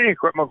 the editing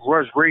equipment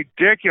was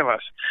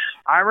ridiculous.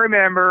 I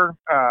remember,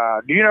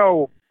 do you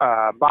know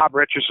Bob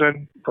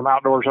Richardson from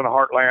Outdoors in the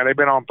Heartland? They've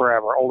been on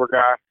forever, older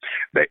guy.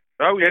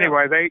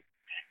 Anyway,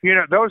 you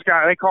know, those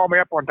guys, they called me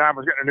up one time,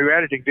 was getting a new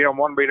editing deal and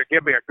wanted me to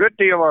give me a good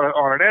deal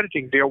on an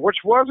editing deal, which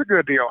was a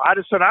good deal. I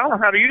just said, I don't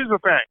know how to use the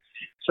thing.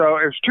 So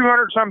it was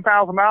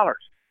 $200,000.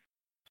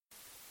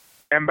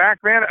 And back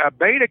then, a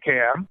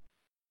Betacam,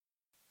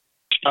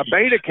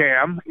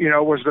 you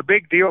know, was the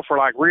big deal for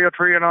like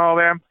Realtree and all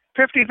them.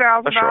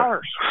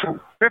 $50,000,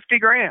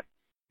 $50,000,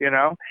 you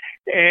know.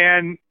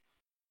 And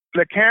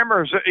the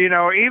cameras, you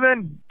know,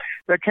 even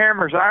the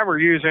cameras I were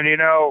using, you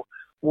know,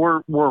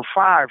 were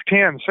 5,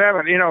 10,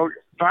 7, you know,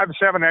 5 to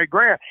 7,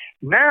 $8,000.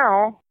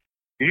 Now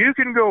you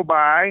can go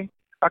buy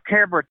a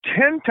camera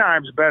 10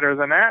 times better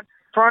than that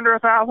for under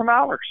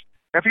 $1,000.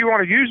 If you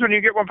want to use one,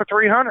 you get one for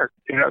 $300.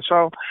 You know,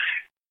 so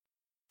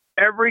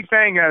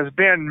everything has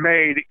been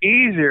made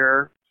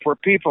easier for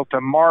people to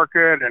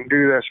market and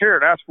do this here.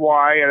 That's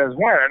why it has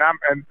went.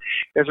 And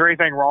is there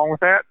anything wrong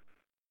with that?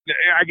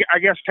 I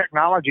guess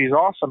technology is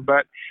awesome,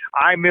 but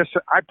I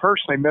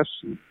personally miss,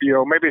 you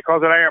know, maybe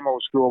because I am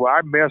old school, but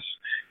I miss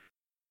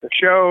the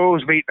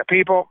shows, meeting the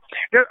people.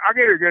 I'll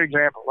give you a good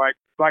example.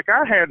 Like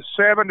I had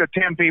 7 to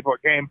 10 people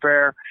at Game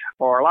Fair,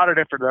 or a lot of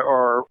different,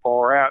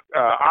 or at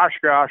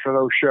Oshkosh, or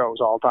those shows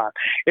all the time.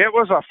 It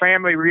was a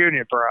family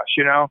reunion for us,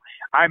 you know.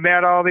 I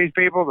met all these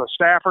people. The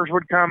staffers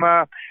would come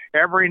up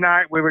every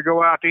night. We would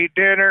go out to eat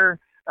dinner.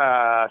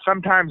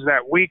 Sometimes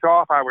that week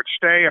off, I would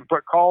stay and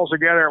put calls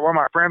together. One of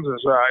my friends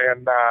is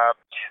in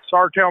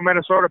Sartell,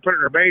 Minnesota, put it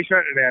in her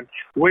basement, and then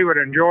we would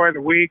enjoy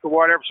the week or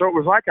whatever. So it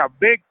was like a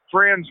big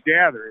friends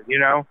gathering, you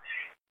know.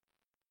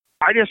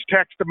 I just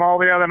texted them all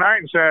the other night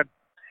and said,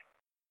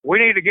 we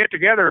need to get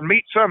together and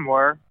meet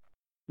somewhere,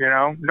 You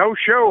know, no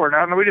show or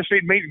nothing. We just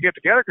need to meet and get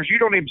together because you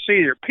don't even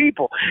see your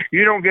people.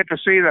 You don't get to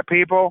see the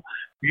people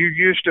you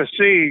used to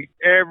see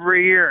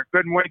every year.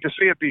 Couldn't wait to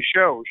see at these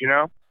shows, you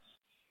know?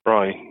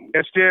 Right.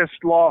 It's just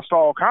lost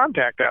all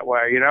contact that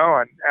way, you know?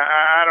 And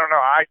I don't know.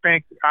 I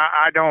think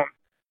I don't,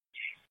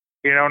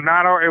 you know,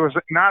 it was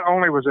not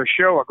only was a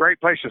show a great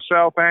place to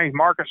sell things,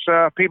 market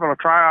stuff, people to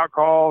try out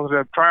calls,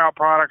 to try out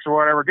products or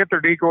whatever, get their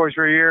decoys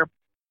for a year.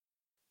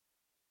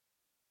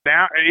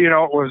 Now, you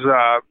know, it was,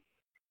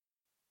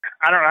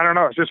 I don't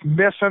know. It's just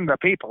missing the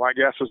people, I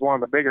guess, is one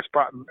of the biggest,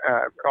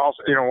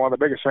 also, you know, one of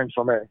the biggest things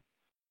for me.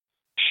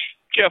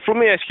 Jeff, let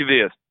me ask you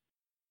this.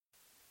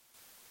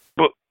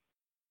 But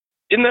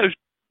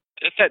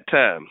at that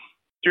time,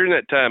 during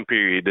that time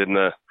period in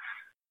the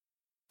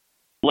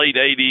late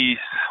 80s,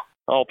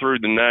 all through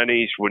the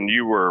 90s, when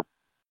you were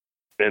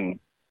in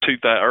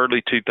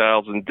early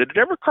 2000s, did it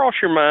ever cross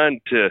your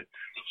mind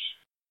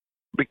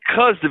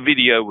because the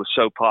video was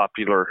so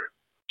popular,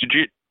 did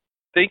you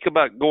think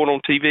about going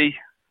on TV?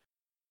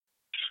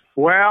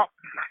 Well,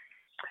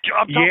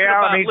 I'm talking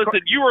about,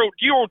 listen,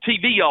 you're on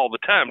TV all the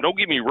time. Don't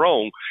get me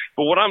wrong.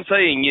 But what I'm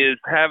saying is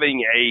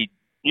having a,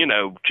 you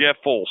know, Jeff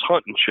Foles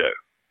hunting show.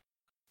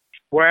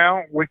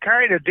 Well, we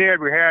kind of did.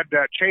 We had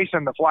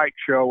Chasing the Flight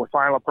show with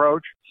Final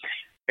Approach.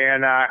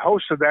 And I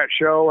hosted that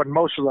show, and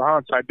most of the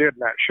hunts I did in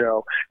that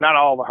show. Not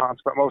all the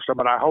hunts, but most of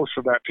them. I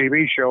hosted that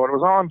TV show. It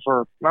was on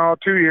for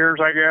 2 years,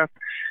 I guess.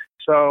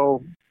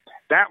 So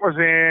that was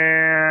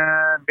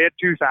in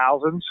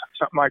mid-2000s,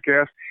 something like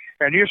this.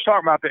 And you was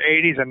talking about the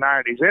 80s and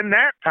 90s. In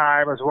that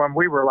time is when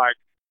we were like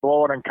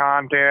blowing in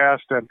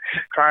contests and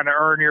trying to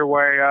earn your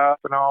way up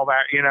and all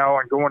that, you know,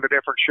 and going to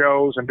different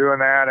shows and doing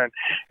that.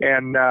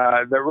 And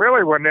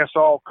really when this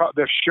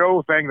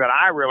show thing that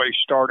I really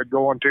started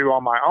going to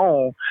on my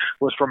own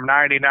was from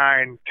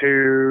 99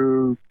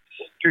 to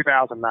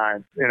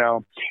 2009, you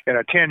know, in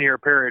a 10-year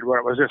period where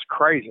it was just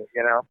crazy,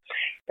 you know.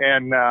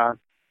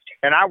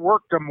 And I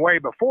worked them way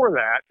before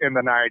that in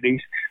the 90s,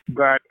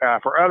 but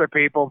for other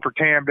people, for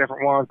Tam,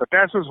 different ones. But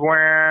this was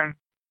when,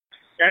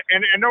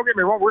 and don't get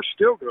me wrong, we're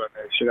still doing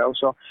this, you know.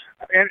 So,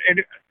 and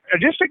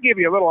just to give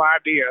you a little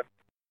idea,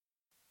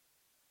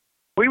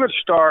 we would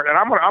start, and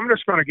I'm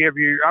just going to give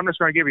you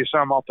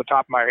some off the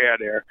top of my head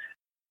here.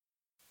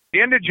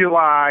 The end of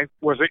July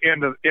was the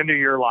end of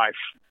your life.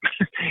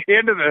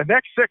 End of the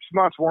next 6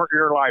 months weren't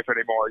your life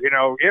anymore. You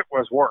know, it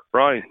was work.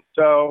 Right.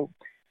 So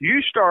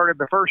you started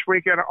the first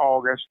weekend of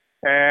August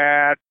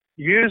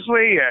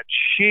usually at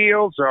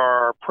Shields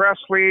or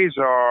Presley's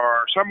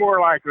or somewhere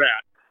like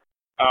that.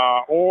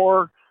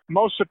 Or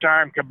most of the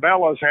time,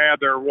 Cabela's had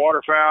their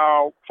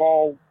waterfowl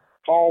fall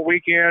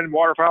weekend,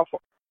 waterfowl.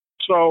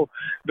 So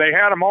they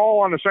had them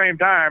all on the same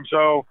time.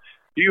 So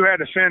you had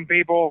to send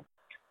people.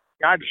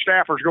 I had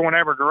staffers going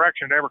every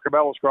direction to every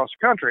Cabela's across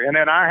the country. And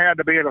then I had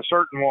to be at a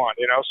certain one,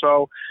 you know.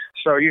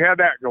 So you had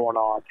that going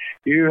on.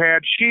 You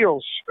had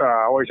Shields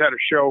always had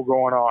a show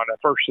going on at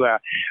first of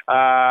that.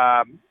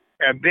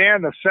 And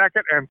then the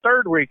second and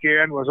third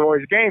weekend was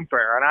always Game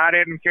Fair. And I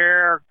didn't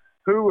care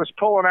who was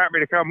pulling at me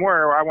to come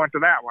where, I went to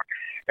that one.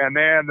 And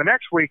then the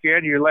next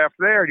weekend, you left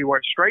there, and you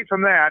went straight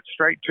from that,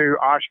 straight to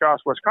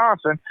Oshkosh,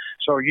 Wisconsin.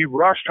 So you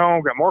rushed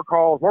home, got more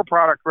calls, more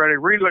product ready,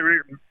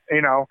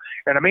 you know.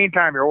 In the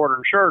meantime, you're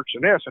ordering shirts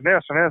and this and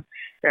this and this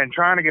and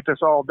trying to get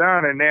this all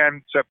done. And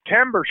then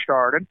September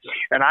started,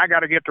 and I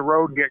got to get the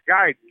road and get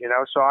guiding, you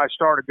know. So I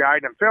started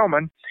guiding and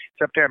filming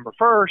September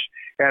 1st.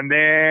 And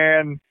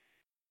then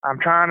I'm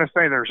trying to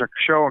say there's a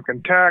show in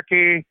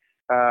Kentucky.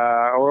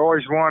 Or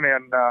always one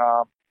in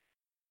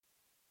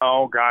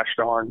oh gosh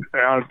darn,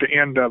 at the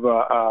end of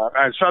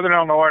Southern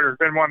Illinois. There's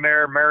been one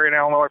there, Marion,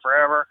 Illinois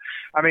forever.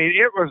 I mean,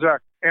 it was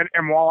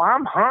and while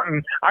I'm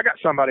hunting, I got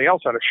somebody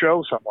else at a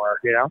show somewhere,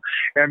 you know.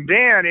 And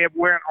then it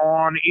went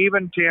on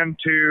even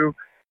into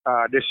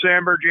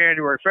December,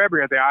 January,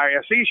 February at the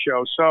ISE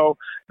show. So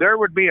there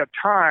would be a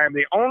time,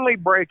 the only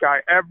break I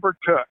ever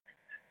took,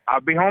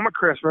 I'd be home at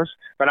Christmas,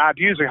 but I'd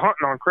usually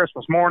hunting on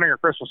Christmas morning or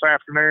Christmas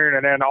afternoon,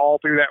 and then all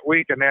through that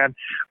week. And then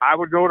I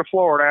would go to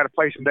Florida. I had a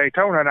place in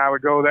Daytona, and I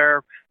would go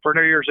there for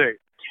New Year's Eve.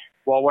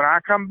 Well, when I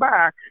come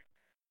back,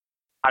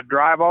 I'd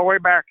drive all the way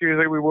back.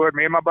 Usually we would.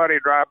 Me and my buddy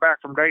would drive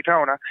back from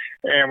Daytona,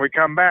 and we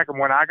come back. And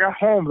when I got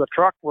home, the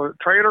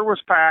trailer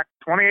was packed,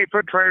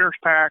 28-foot trailer's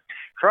packed,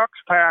 truck's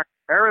packed,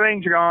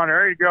 everything's gone,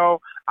 ready to go.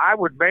 I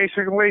would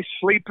basically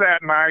sleep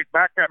that night,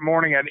 back that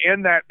morning, and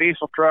in that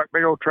diesel truck,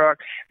 big old truck,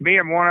 me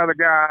and one other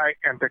guy,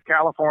 and to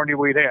California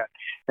we'd head.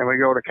 And we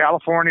go to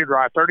California,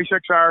 drive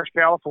 36 hours to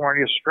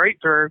California, straight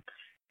through,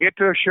 get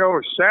to a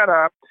show, set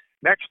up,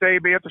 next day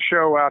be at the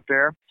show out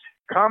there,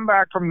 come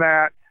back from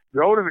that,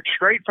 go to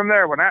straight from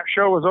there. When that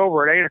show was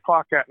over at 8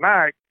 o'clock that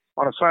night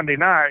on a Sunday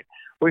night,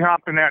 we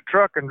hopped in that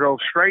truck and drove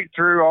straight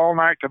through all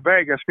night to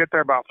Vegas, get there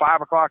about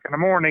 5 o'clock in the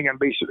morning and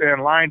be in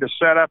line to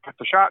set up at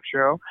the SHOT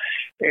Show.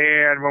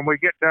 And when we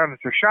get done at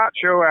the SHOT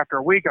Show, after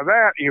a week of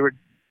that, you would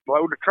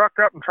load the truck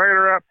up and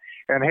trailer up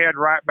and head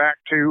right back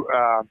to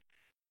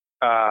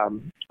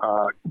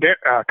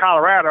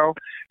Colorado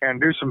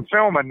and do some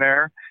filming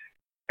there.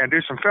 and do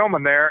some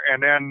filming there,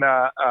 and then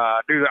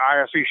do the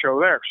ISE show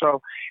there.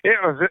 So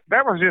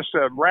that was just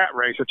a rat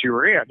race that you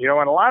were in, you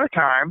know. And a lot of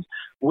times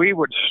we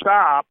would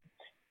stop.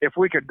 If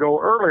we could go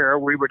earlier,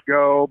 we would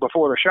go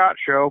before the SHOT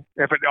Show.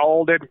 If it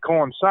all didn't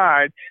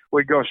coincide,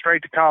 we'd go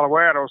straight to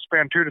Colorado,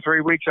 spend 2 to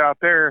 3 weeks out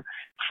there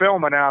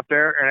filming out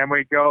there, and then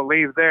we'd go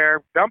leave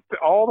there, dump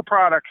all the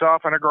products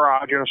off in a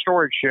garage in a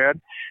storage shed,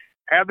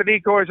 have the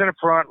decoys in the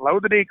front,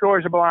 load the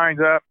decoys and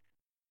blinds up,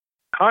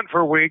 hunt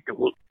for a week,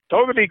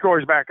 throw the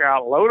decoys back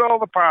out, load all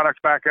the products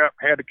back up,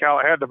 head to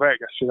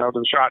Vegas, you know, to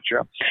the SHOT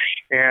Show.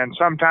 And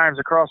sometimes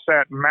across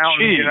that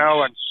mountain, Jeez. you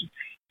know,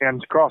 and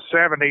across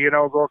 70, you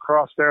know, go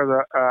across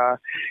there,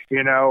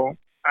 you know,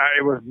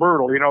 it was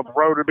brutal. You know, the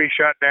road would be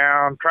shut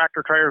down,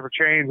 tractor trailers with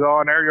chains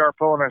on. There you are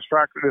pulling this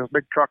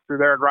big truck through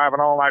there, driving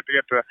all night to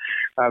get to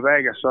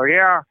Vegas. So,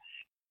 yeah,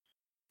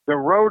 the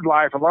road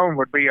life alone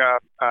would be a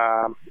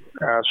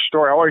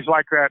story. I always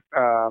like that.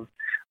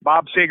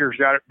 Bob Seger's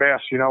got it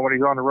best, you know, when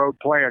he's on the road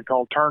playing,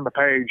 called Turn the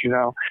Page, you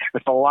know.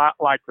 It's a lot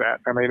like that.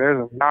 I mean, it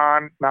is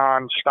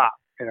non-stop,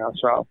 you know.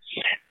 So,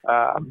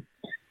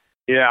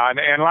 yeah,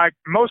 and like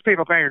most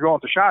people think you're going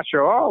to the SHOT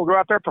Show, we'll go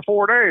out there for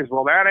 4 days.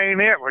 Well, that ain't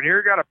it. When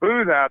you've got a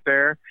booth out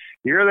there,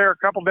 you're there a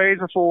couple days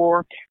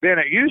before. Then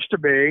it used to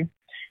be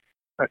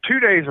 2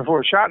 days before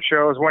the SHOT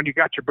Show is when you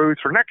got your booth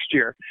for next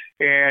year.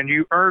 And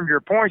you earned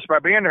your points by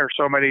being there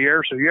so many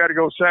years, so you had to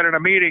go sit in a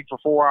meeting for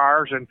 4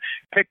 hours and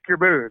pick your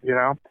booth, you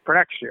know, for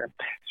next year.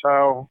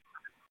 So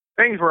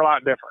things were a lot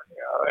different,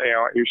 you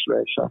know, it used to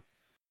be. So,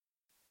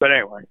 but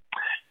anyway,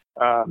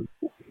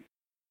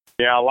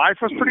 yeah,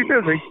 life was pretty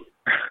busy.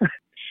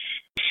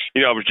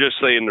 You know, I was just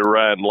saying to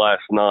Ryan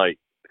last night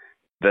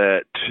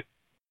that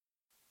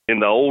in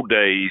the old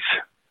days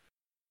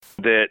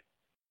that,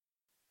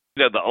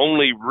 you know, the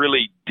only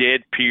really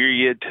dead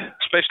period,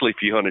 especially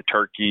if you hunted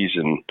turkeys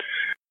and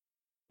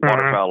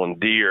waterfowl and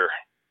deer,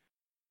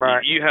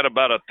 right, you had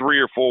about a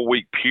 3 or 4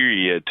 week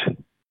period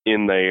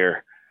in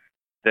there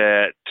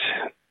that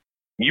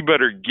you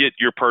better get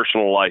your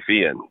personal life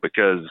in,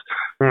 because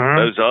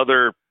those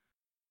other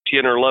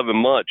 10 or 11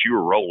 months you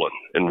were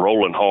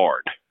rolling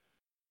hard.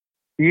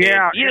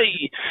 Yeah.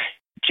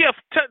 Jeff,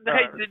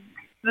 hey,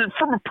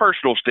 from a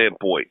personal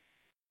standpoint,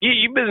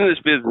 you've been in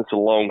this business a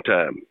long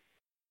time,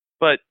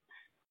 but,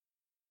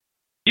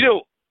 you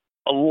know,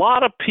 a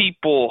lot of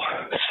people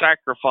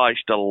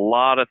sacrificed a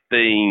lot of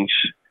things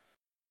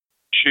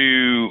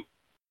to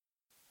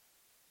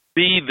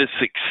be the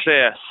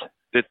success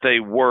that they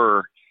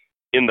were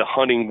in the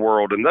hunting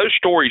world, and those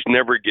stories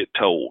never get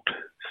told.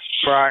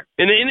 Right.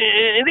 And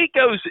it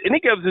goes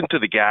into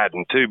the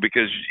guiding too,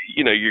 because,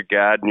 you know, you're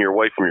guiding, you're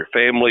away from your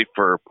family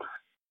for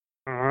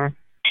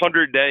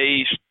 100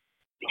 days,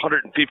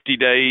 150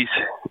 days,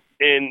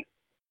 and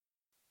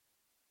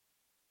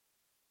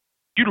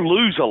you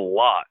lose a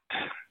lot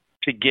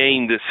to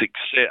gain the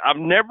success. I've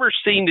never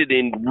seen it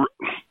and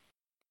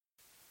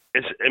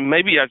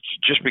maybe I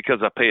just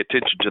because I pay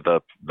attention to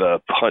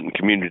the hunting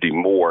community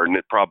more, and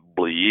it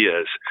probably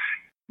is,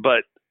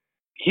 but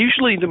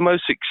usually the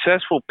most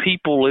successful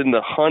people in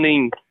the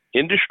hunting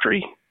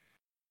industry,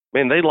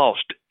 man, they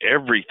lost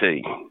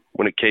everything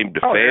when it came to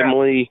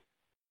family,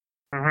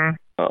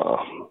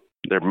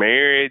 their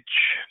marriage,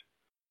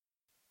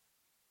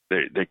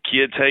 their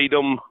kids hate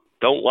them,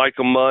 don't like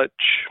them much.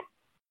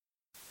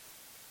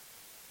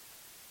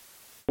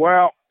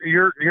 Well,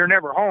 you're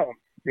never home,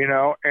 you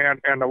know, and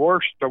the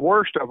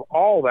worst of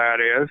all that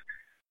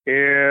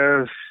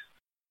is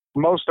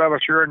most of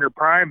us, you're in your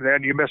prime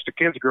then, you miss the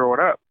kids growing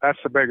up. That's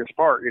the biggest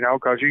part, you know,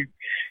 because you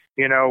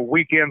know,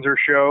 weekends are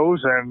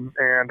shows and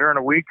during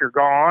the week you're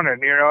gone,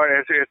 and, you know,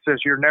 it's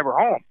just you're never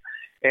home.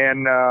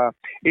 And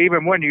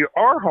even when you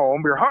are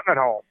home, you're hunting at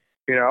home,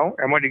 you know,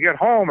 and when you get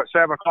home at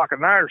 7 o'clock at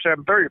night or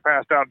 7:30, you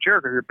pass down the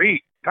chair because you're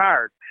beat,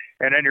 tired,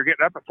 and then you're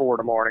getting up at 4 in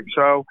the morning.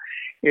 So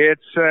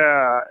it's,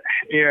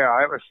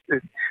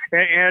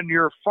 and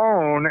your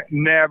phone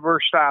never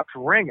stops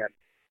ringing.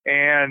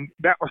 And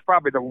that was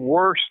probably the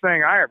worst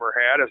thing I ever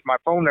had, is my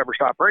phone never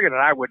stopped ringing,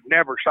 and I would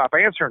never stop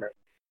answering it.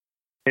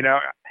 You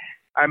know,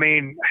 I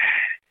mean,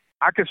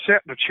 I could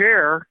sit in a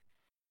chair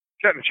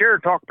and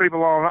talk to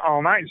people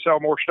all night and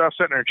sell more stuff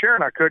sitting in a chair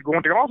than I could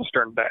going to the office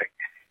during the day,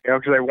 you know,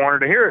 because they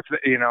wanted to hear it,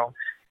 you know.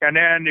 And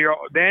then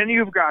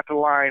you've got to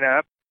line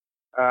up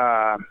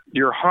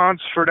your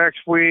hunts for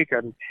next week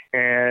and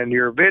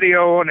your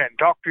videoing and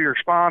talk to your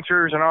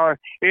sponsors and all that.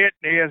 It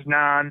is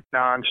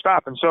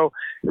non-stop. And so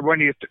when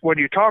you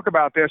talk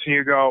about this and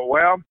you go,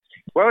 well,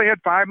 he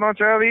had 5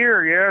 months out of the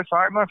year. Yes,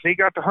 5 months. He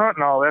got to hunt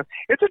and all that.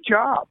 It's a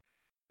job.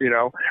 You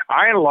know,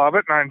 I love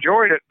it and I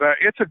enjoyed it, but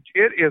it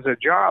is a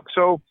job.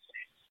 So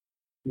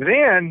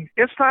then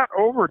it's not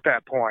over at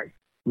that point.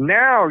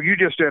 Now you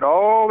just did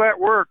all that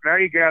work. Now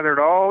you gathered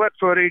all that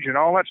footage and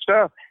all that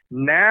stuff.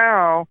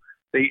 Now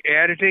the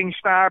editing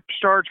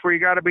starts where you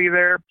got to be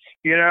there,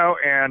 you know,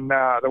 and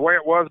the way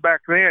it was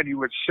back then, you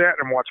would sit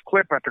and watch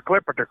clip after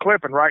clip after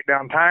clip and write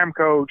down time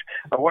codes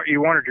of what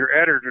you wanted your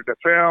editor to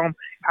film,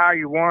 how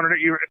you wanted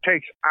it. It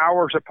takes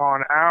hours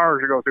upon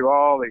hours to go through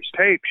all these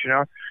tapes, you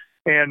know,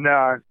 and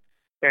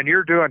and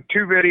you're doing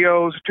two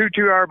videos, two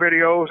 2-hour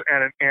videos,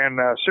 and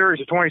a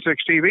series of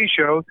 26 TV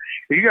shows,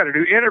 you got to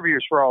do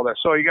interviews for all this.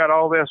 So you got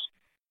all this,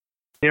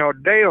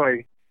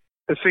 daily.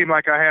 It seemed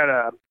like I had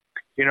a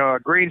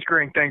green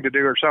screen thing to do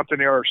or something,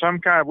 or some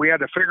kind. We had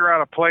to figure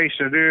out a place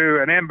to do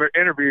an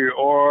interview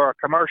or a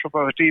commercial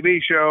for the TV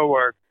show,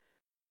 or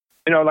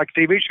like a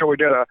TV show, we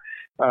did a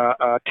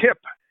tip,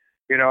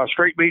 a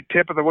straight beat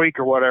tip of the week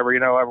or whatever,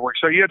 every week.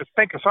 So you had to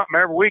think of something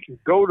every week and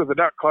go to the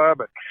duck club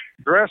and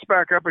dress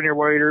back up in your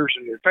waders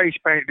and your face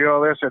paint, do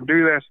all this and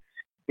do this,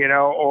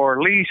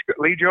 or Lee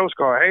Joe's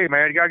call, hey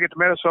man, you got to get to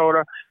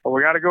Minnesota, or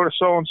we got to go to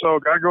so-and-so,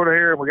 got to go to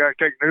here, and we got to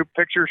take new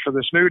pictures for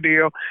this new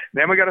deal. And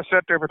then we got to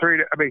sit there for 3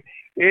 days. I mean,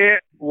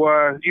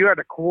 you had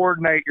to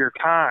coordinate your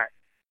time,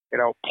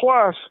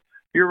 plus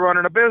you're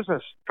running a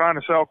business trying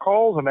to sell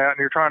coals and that, and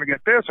you're trying to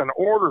get this and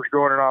orders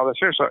going and all this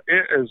here. So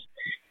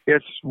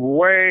it's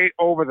way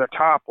over the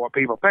top what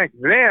people think.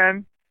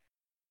 Then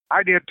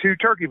I did 2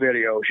 turkey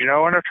videos,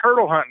 and a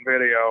turtle hunting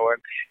video,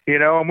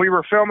 and we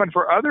were filming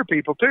for other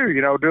people too,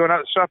 doing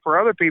other stuff for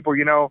other people,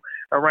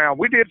 around.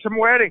 We did some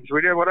weddings,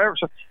 we did whatever.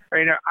 So,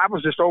 I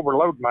was just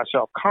overloading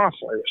myself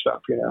constantly with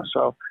stuff,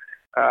 So,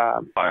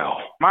 wow.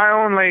 My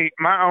only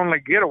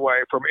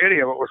getaway from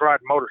any of it was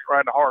riding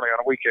a Harley on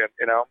a weekend.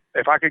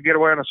 If I could get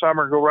away in the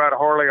summer and go ride a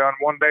Harley on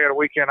one day of the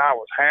weekend, I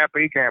was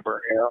happy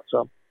camper.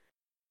 So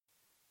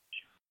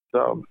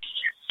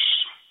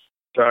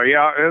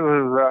yeah, it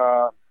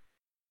was.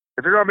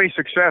 If you're going to be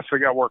successful,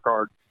 you got to work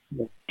hard.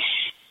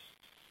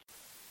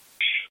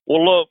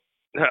 Well, look,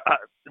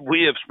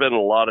 we have spent a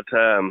lot of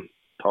time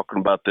talking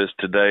about this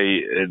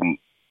today, and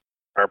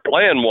our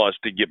plan was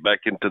to get back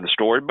into the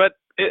story. But,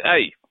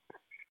 hey,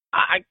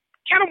 I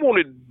kind of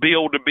wanted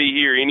Bill to be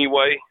here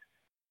anyway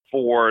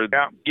for,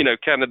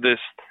 kind of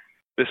this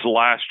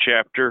last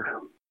chapter.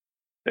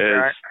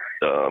 Because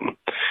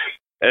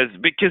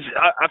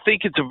I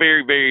think it's a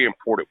very, very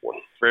important one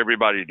for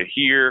everybody to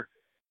hear.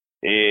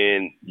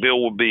 And Bill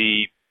will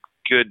be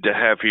good to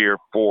have here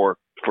for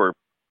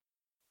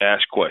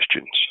ask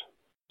questions.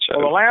 So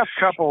the last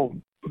couple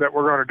that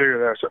we're going to do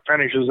this, it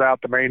finishes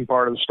out the main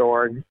part of the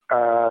story.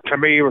 To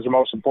me, was the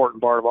most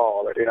important part of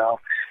all of it.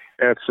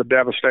 It's the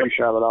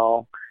devastation of it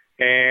all,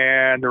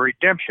 and the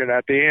redemption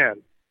at the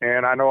end.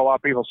 And I know a lot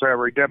of people say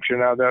redemption.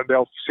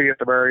 They'll see at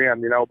the very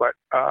end, but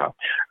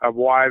of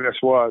why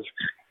this was.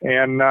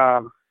 And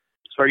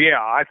so, yeah,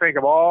 I think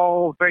of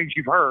all the things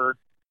you've heard,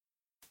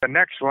 the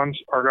next ones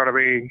are going to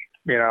be,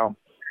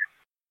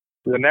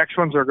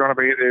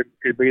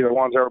 it'd be the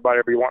ones everybody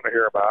will be wanting to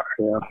hear about,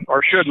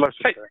 or should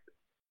listen to.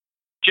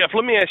 Jeff,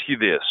 let me ask you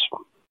this.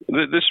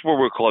 This is where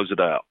we'll close it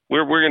out.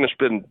 We're going to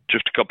spend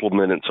just a couple of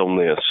minutes on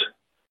this.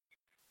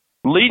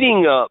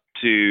 Leading up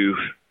to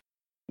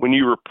when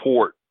you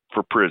report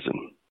for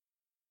prison,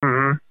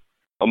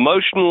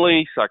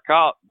 emotionally,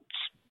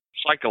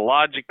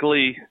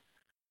 psychologically,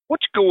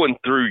 what's going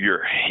through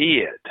your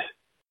head?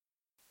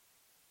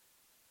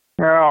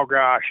 Oh,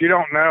 gosh, you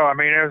don't know. I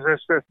mean, it was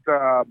just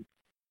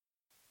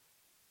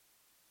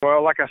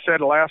well, like I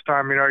said last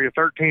time, you're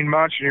 13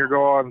 months and you're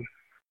going,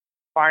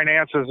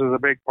 finances is a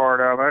big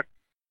part of it.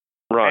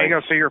 Right. You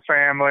going to see your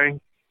family.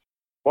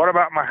 What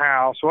about my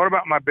house? What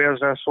about my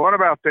business? What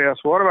about this?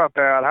 What about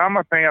that? How am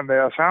I paying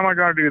this? How am I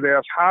going to do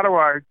this? How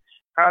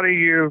do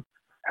you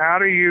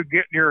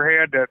get in your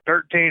head that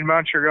 13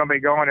 months you're going to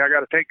be going, I got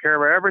to take care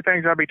of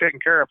everything's going to be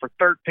taken care of for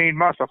 13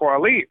 months before I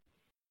leave.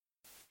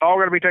 It's all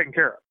going to be taken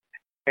care of.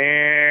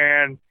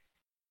 And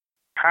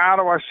how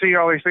do I see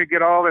all these things,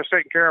 get all this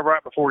taken care of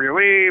right before you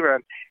leave?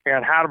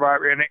 And how do I,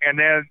 and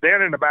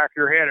then in the back of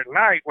your head at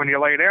night when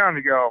you lay down,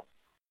 you go,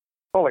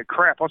 holy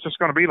crap, what's this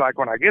going to be like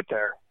when I get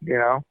there?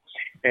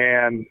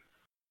 And,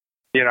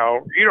 you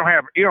don't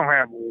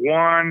have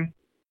one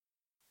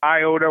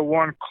iota,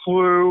 one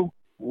clue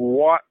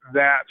what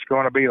that's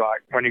going to be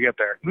like when you get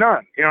there.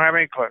 None. You don't have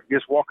any clue. You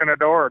just walk in the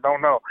door or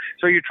don't know.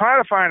 So you try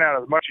to find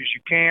out as much as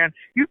you can.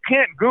 You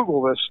can't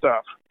Google this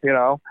stuff,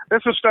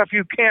 This is stuff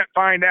you can't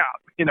find out,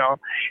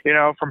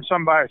 from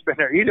somebody that's been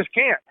there. You just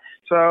can't.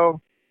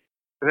 So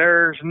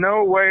there's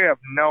no way of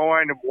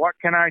knowing what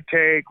can I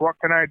take, what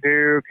can I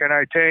do, can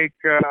I take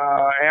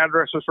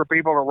addresses for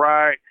people to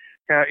write,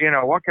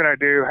 what can I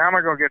do, how am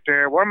I going to get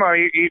there, what am I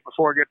going to eat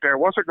before I get there,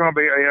 what's it going to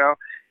be,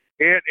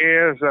 It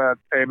is an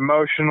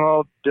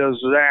emotional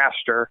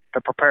disaster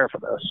to prepare for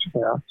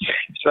this.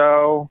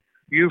 So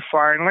you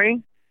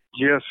finally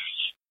just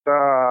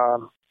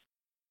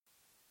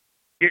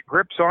get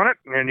grips on it,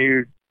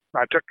 and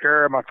I took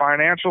care of my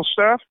financial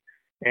stuff,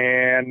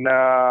 and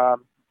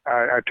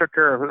I took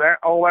care of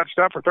all that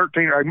stuff for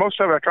 13.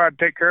 Most of it I tried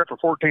to take care of for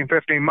 14,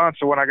 15 months,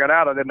 so when I got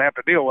out, I didn't have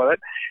to deal with it.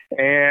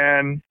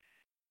 And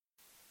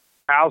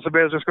how's the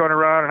business going to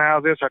run, and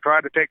how's this? I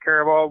tried to take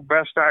care of all the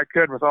best I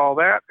could with all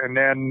that, and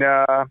then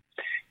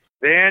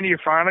you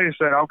finally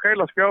said, okay,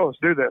 let's go, let's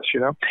do this,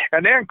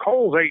 And then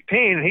Cole's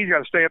 18, and he's got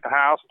to stay at the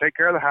house and take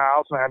care of the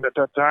house, and at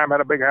that time I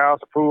had a big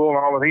house, a pool, and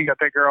all that. He got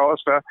to take care of all this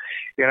stuff,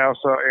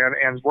 So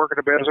and working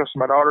the business,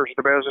 and my daughter's in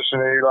the business,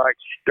 and you're like,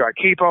 do I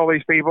keep all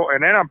these people?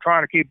 And then I'm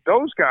trying to keep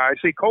those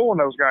guys. See, Cole and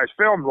those guys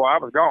filmed while I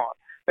was gone.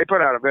 They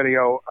put out a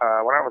video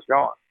when I was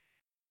gone.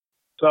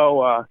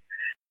 So,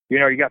 you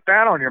know, you got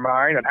that on your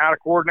mind and how to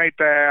coordinate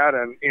that.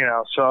 And, you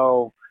know,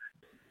 so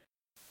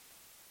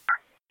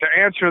to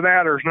answer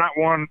that, there's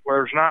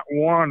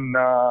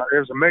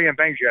a million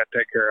things you had to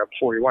take care of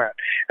before you went.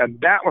 And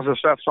that was the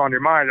stuff that's on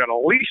your mind that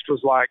at least was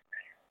like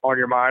on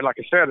your mind. Like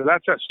I said,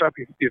 that's that stuff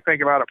you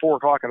think about at 4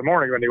 o'clock in the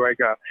morning when you wake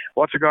up.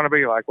 What's it going to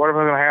be like? What is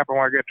going to happen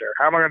when I get there?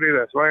 How am I going to do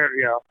this? Well,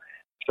 you know,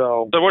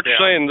 so what you're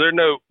saying,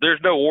 there's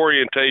no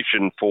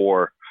orientation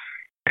for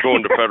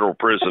going to federal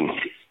prison.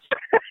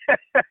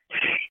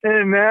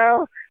 And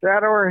now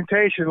that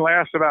orientation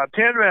lasts about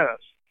 10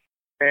 minutes.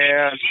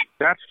 And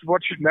that's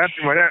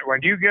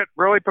when you get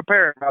really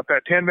prepared about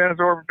that 10 minutes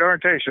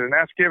orientation, and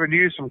that's giving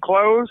you some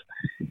clothes,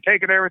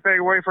 taking everything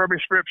away from you,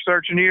 strip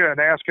searching you, and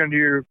asking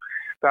you.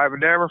 I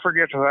would never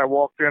forget till I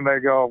walked in. They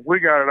go, "We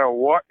got to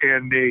know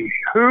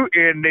who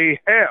in the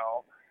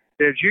hell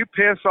did you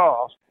piss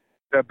off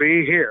to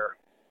be here?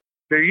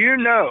 Do you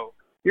know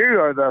you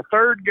are the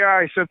third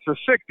guy since the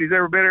 60s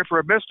ever been here for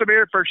a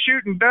misdemeanor for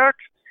shooting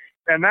ducks?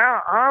 And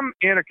now I'm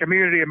in a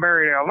community in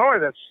Marion, Illinois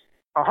that's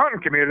a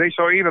hunting community,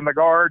 so even the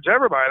guards,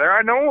 everybody there,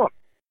 I know them.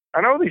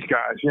 I know these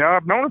guys. You know,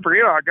 I've known them for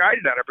years. I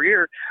guided that for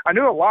years. I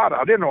knew a lot of them.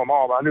 I didn't know them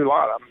all, but I knew a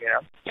lot of them, you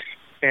know.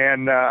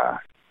 And,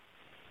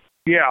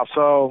 yeah,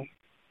 so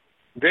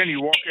then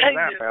you walk into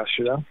that mess,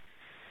 you know.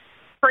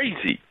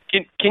 Crazy.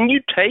 Can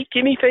you take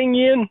anything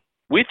in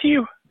with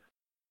you?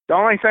 The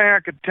only thing I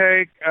could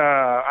take,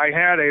 I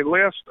had a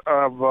list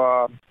of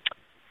the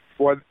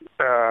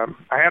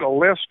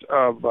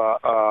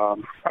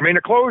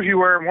clothes you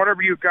wear and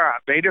whatever you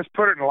got, they just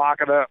put it and lock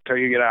it up till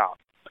you get out.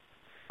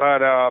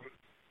 But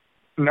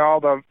no,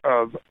 the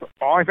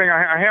only thing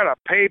I had a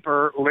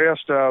paper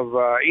list of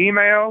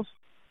emails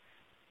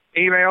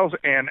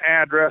and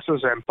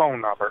addresses and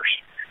phone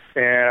numbers,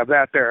 and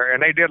that there,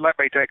 and they did let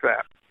me take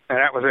that, and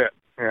that was it,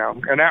 you know,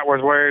 and that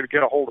was where to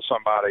get a hold of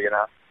somebody, you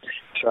know.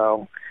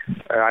 So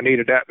I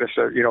needed that just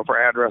you know, for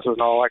addresses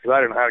and all that, because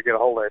I didn't know how to get a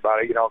hold of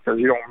anybody, you know, because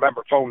you don't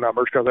remember phone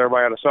numbers because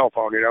everybody had a cell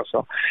phone, you know.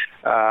 So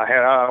I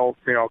had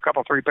you know, a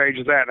couple 3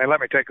 pages of that, and they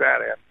let me take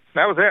that in.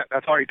 That was it.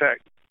 That's all you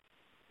take.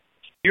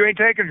 You ain't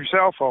taking your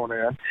cell phone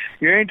in.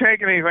 You ain't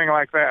taking anything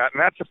like that,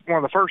 and that's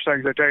one of the first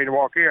things they tell you to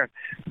walk in,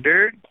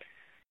 dude.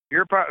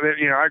 You're probably,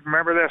 you know, I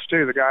remember this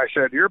too. The guy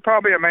said, "You're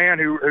probably a man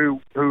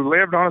who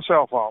lived on a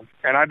cell phone,"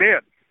 and I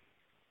did.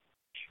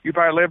 You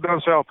probably lived on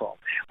a cell phone.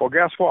 Well,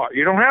 guess what?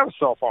 You don't have a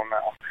cell phone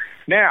now.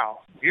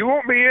 Now, you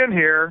won't be in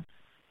here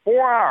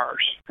 4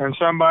 hours, and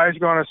somebody's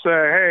going to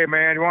say, "Hey,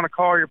 man, you want to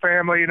call your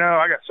family? You know,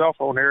 I got a cell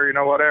phone here, you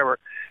know, whatever."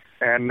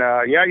 And,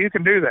 yeah, you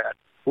can do that.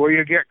 Will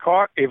you get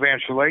caught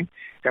eventually?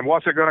 And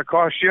what's it going to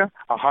cost you?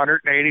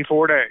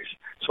 184 days.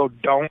 So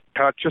don't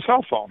touch your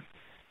cell phone.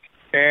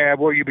 And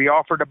will you be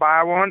offered to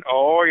buy one?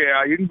 Oh,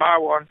 yeah, you can buy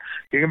one.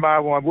 You can buy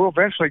one. We'll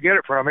eventually get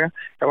it from you.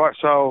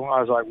 So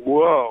I was like,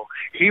 whoa.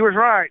 He was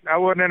right. I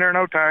wasn't in there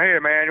no time. Hey,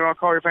 man, you want to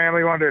call your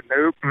family? You want to do it?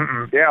 Nope.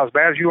 Mm-mm. Yeah, as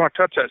bad as you want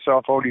to touch that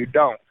cell phone, you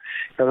don't.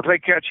 Because if they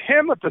catch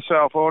him with the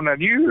cell phone,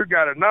 then you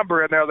got a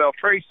number in there, they'll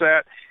trace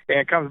that, and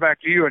it comes back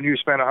to you, and you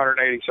spend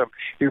 180. So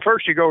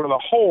first you go to the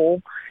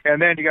hole,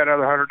 and then you got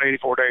another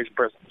 184 days in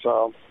prison.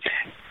 So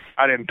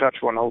I didn't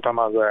touch one the whole time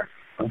I was there.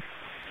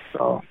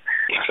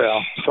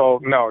 So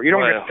no, you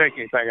don't get to take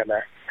anything in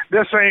there.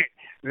 This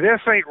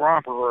ain't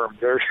romper room,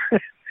 dude.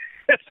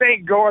 This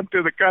ain't going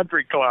to the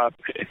country club.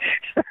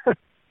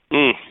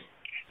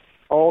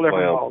 Whole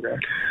different ballgame.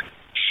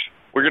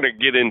 We're going to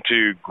get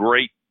into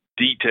great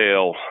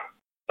detail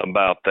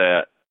about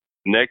that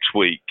next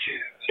week,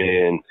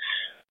 and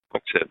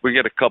like I said, we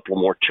got a couple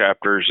more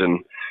chapters and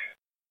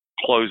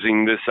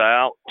closing this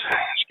out.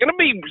 It's gonna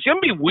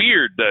be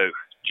weird though,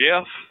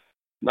 Jeff.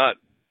 Not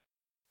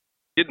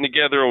getting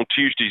together on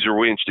Tuesdays or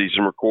Wednesdays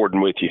and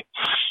recording with you.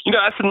 You know,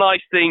 that's the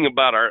nice thing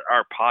about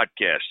our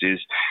podcast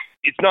is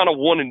it's not a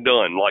one and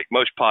done like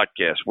most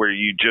podcasts where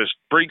you just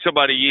bring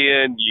somebody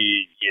in,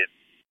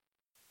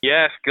 you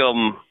ask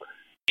them,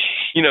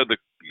 you know,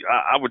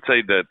 I would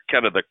say the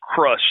kind of the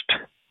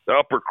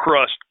upper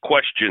crust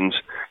questions,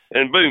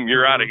 and boom,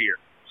 you're out of here.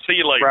 See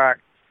you later.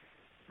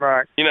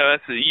 Right. You know,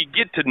 you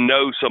get to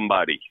know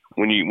somebody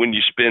when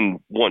you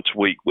spend once a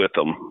week with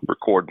them,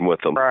 recording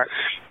with them. Right.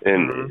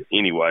 And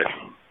anyway,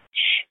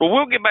 well,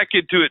 we'll get back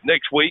into it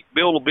next week.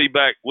 Bill will be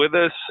back with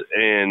us,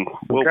 and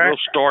we'll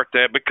start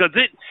that because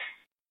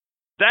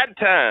that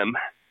time,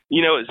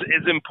 you know,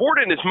 as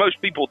important as most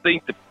people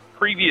think the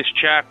previous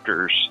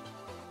chapters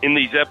in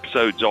these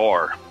episodes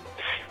are,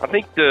 I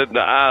think the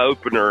eye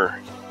opener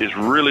is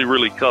really,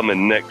 really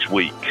coming next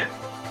week.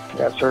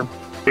 Yes, sir.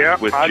 Yeah,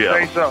 I'd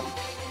say so.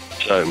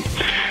 So,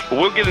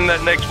 we'll get in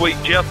that next week.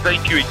 Jeff,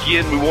 thank you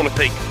again. We want to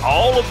thank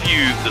all of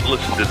you that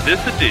listened to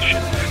this edition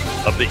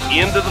of the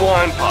End of the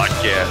Line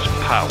podcast,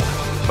 powered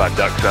by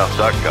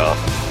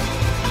DuckSouth.com.